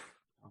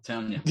 I'm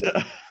telling you.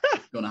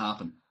 It's going to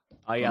happen.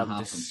 I am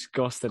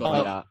disgusted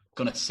by that.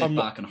 Going to sit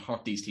back and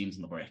hurt these teams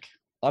in the break.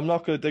 I'm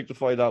not going to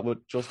dignify that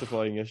with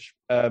justifying it.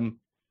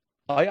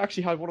 I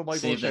actually had one of my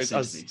bold shouts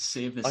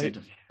Save this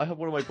interview. I had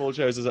one of my bold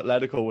shouts as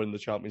Atletico winning the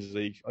Champions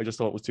League. I just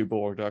thought it was too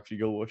boring to actually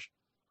go with.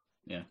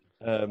 Yeah.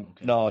 Okay.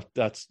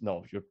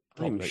 You're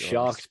I'm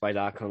shocked by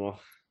that, Connor.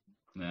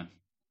 Yeah,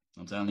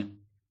 I'm telling you.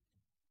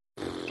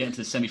 Get into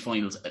the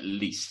semi-finals at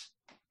least.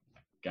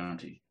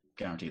 Guarantee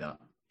that.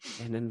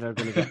 And then they're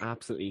going to get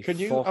absolutely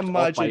fucked up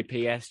by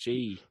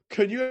PSG.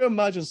 Can you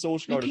imagine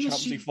Solskjaer in the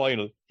Champions League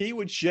final? He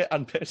would shit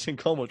and piss and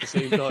come at the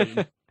same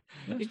time.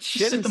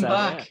 Just sit them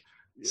back. Yeah.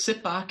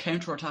 Sit back,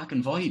 counter-attack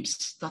and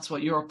vibes. That's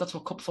what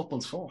cup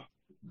football's for.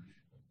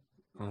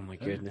 Oh my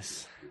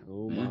goodness.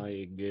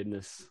 My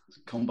goodness.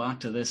 Come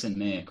back to this in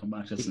May.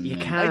 You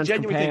can't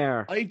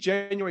compare. I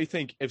genuinely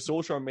think if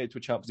Solskjaer made it to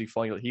a Champions League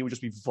final, he would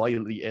just be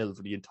violently ill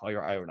for the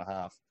entire hour and a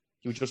half.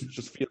 He would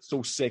just feel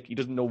so sick. He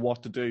doesn't know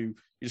what to do.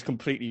 He just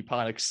completely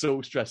panics,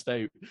 so stressed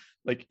out.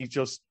 Like, he's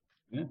just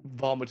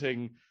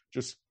vomiting,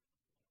 just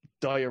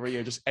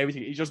diarrhea, just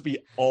everything. He'd just be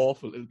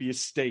awful. It'd be a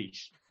state.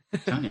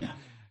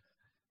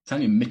 Tell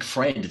you,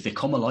 McFred, they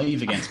come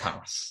alive against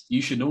Paris.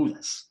 You should know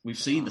this. We've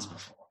seen this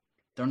before.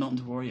 They're nothing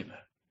to worry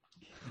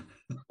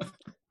about.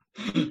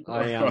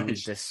 I am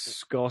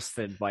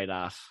disgusted by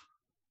that.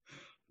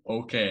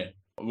 Okay.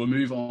 We'll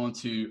move on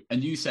to a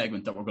new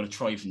segment that we're going to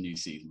try for the new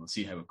season. We'll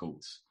see how it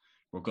goes.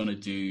 We're going to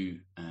do,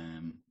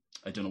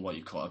 I don't know what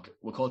you call it.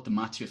 We'll call it the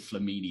Matteo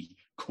Flamini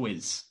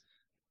quiz,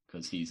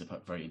 because he's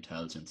very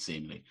intelligent,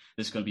 seemingly.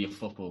 This is going to be a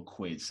football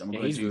quiz. And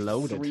we're going to do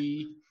loaded.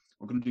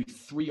 We're going to do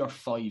 3 or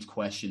 5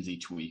 questions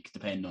each week,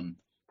 depending on,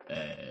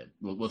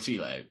 we'll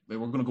feel out. We're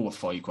going to go with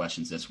 5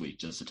 questions this week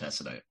just to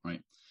test it out,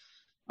 right?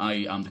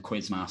 I am the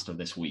quiz master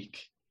this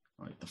week.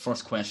 All right, the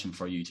first question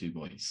for you two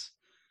boys.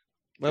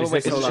 Is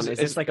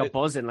this like a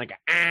buzzing, like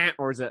a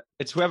or is it?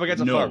 It's whoever gets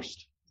it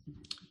first.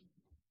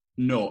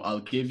 No,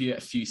 I'll give you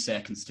a few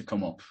seconds to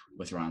come up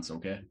with your answer,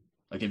 okay?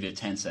 I'll give you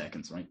 10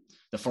 seconds, right?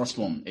 The first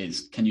one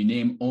is, can you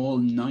name all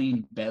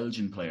 9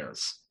 Belgian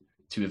players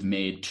to have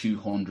made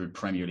 200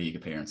 Premier League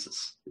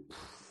appearances?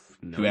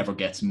 No. Whoever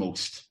gets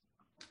most.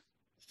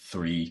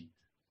 3,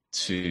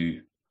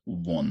 2,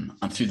 1.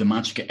 And through the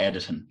magic of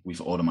editing,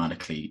 we've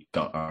automatically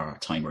got our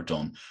timer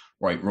done.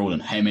 Right,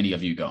 Roland, how many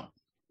have you got?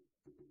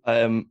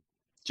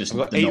 Just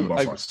the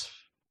number first.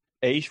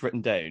 8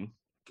 written down.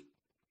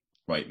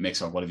 Right,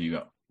 Mixer, what have you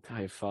got?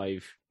 I have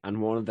 5,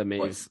 and one of them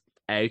is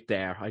out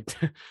there.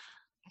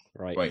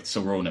 Right,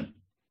 so Ronan,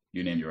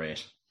 you name your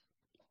 8.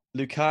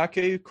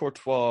 Lukaku,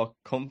 Courtois,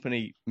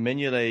 Kompany,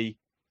 Mignolet,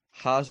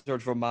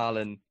 Hazard,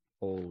 Vermaelen.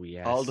 Oh,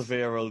 yes.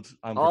 Alderweireld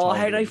and Vertonghen.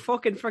 How did I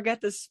fucking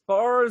forget the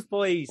Spurs,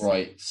 boys?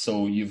 Right,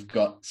 so you've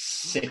got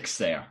 6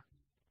 there.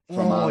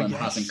 Vermaelen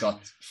hasn't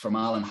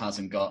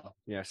got.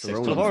 Yeah, so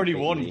I've already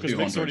won because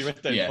Mix already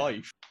went down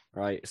 5.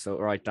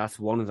 Right, that's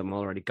one of them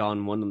already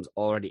gone. One of them's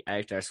already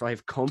out there. So I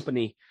have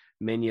Kompany,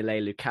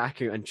 Mignolet,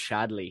 Lukaku, and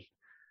Chadley.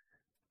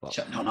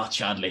 No, not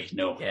Chadley.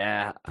 No.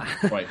 Yeah.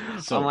 Right.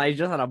 So I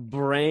just had a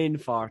brain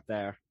fart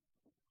there.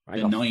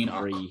 The 9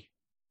 are.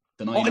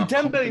 The 9 are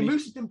Dembele,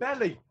 Moussa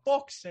Dembele.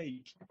 Fuck's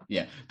sake.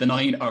 Yeah, the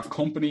 9 are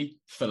Kompany,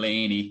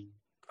 Fellaini,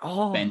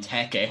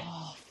 Benteke,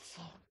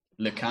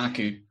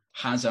 Lukaku,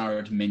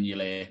 Hazard,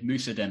 Mignolet,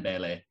 Moussa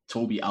Dembele,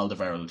 Toby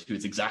Alderweireld, who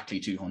is exactly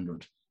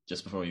 200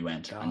 just before he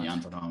went, and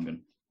Jan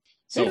Vertonghen.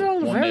 So where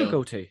did Alderweireld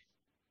go to?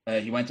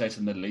 He went out to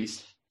the Middle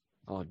East.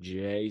 Oh,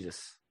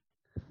 Jesus.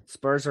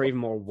 Spurs are even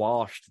more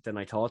washed than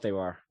I thought they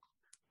were.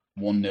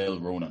 1-0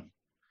 Ronan.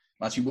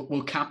 Actually,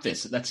 we'll cap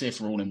this. Let's say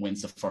if Ronan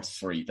wins the first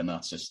 3, then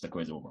that's just the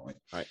quiz over,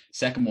 right?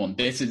 Second one.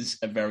 This is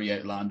a very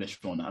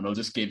outlandish one, and I'll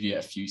just give you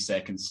a few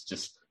seconds.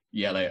 Just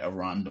yell out a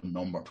random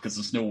number, because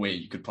there's no way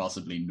you could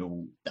possibly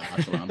know the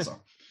actual answer.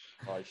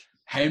 Right.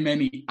 How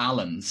many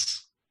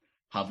Allens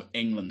have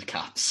England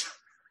caps?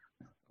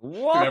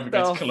 What? Whoever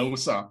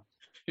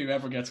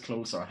gets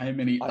closer. How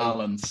many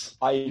Allens?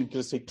 I'm going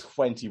to say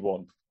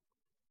 21.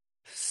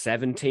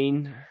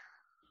 17.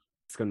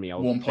 It's going to be a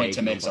 1 point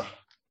to Mixer.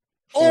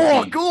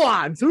 Oh, go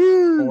on!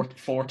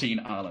 14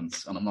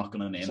 Allens, and I'm not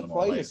going to name them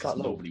all because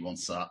nobody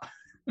wants that.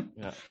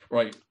 Yeah.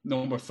 Right,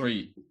 number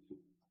 3.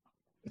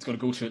 It's going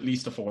to go to at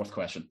least the 4th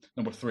question.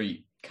 Number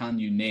 3. Can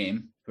you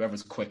name,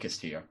 whoever's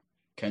quickest here,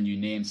 can you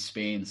name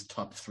Spain's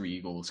top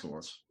 3 goal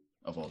scorers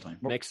of all time?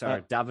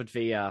 Mixer, David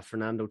Villa,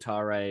 Fernando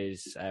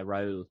Torres,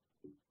 Raul.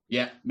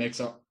 Yeah,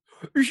 Mixer.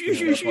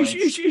 Villa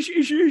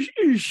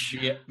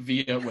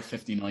with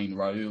 59,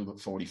 Raul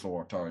with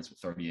 44, Torres with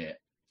 38.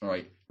 All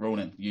right,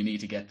 Ronan, you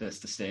need to get this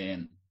to stay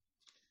in.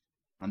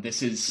 And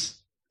this is,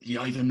 you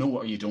either know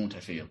it or you don't, I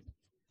feel.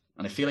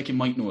 And I feel like you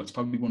might know it. It's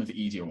probably one of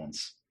the easier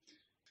ones.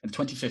 In the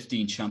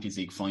 2015 Champions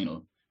League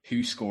final,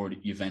 who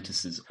scored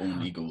Juventus'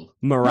 only goal?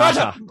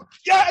 Morata.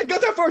 Yeah, I got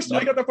there first.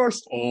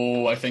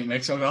 Oh, I think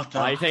Mixer got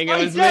that. I think it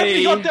was me.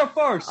 I got there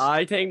first.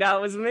 I think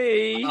that was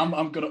me.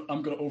 I'm gonna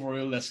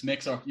overrule this.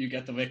 Mixer, you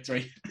get the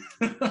victory.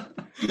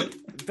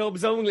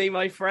 Dubs only,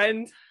 my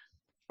friend.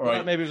 All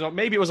right.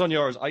 Maybe it was on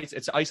yours. I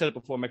said it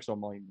before. Mixer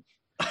on mine.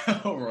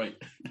 All right.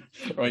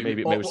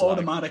 Maybe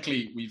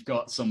automatically we've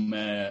got some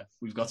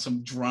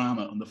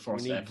drama on the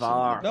first episode.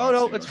 VAR.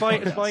 No, it's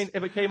fine. It's fine.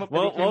 If it came up.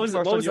 What was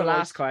the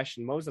last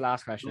question? The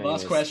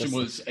last question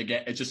was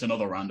again. It's just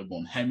another random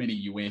one. How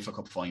many UEFA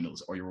Cup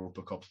finals or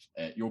Europa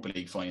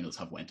League finals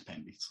have went to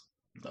penalties?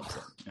 That was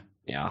it.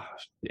 Yeah.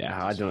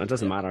 I don't. It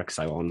doesn't matter because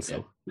I won.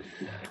 So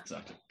yeah,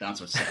 exactly.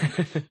 That's what's saying.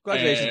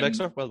 Congratulations,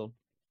 Mixer. Well done.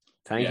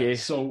 Thank you.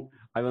 So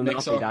I will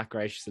not be that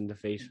gracious in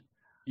defeat.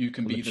 You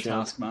can be the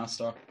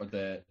taskmaster or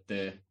the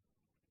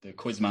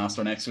quiz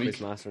master next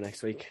week.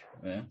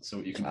 Yeah, so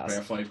you can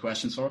prepare 5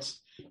 questions for us.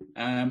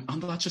 And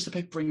that just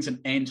about brings an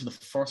end to the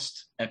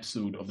first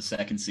episode of the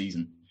 2nd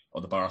season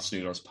of the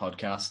Barstoolers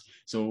podcast.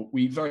 So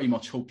we very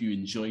much hope you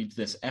enjoyed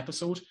this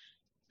episode.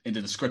 In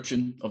the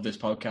description of this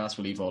podcast,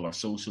 we'll leave all our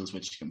socials,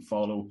 which you can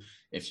follow.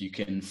 If you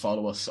can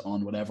follow us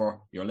on whatever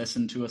you're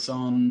listening to us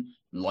on,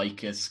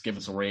 like us, give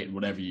us a rating,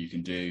 whatever you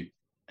can do.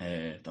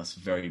 That's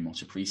very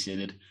much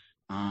appreciated.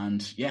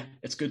 And yeah,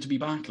 it's good to be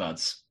back,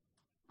 lads.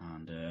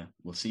 And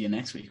we'll see you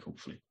next week,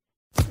 hopefully.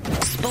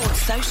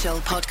 Sports Social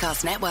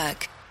Podcast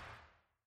Network.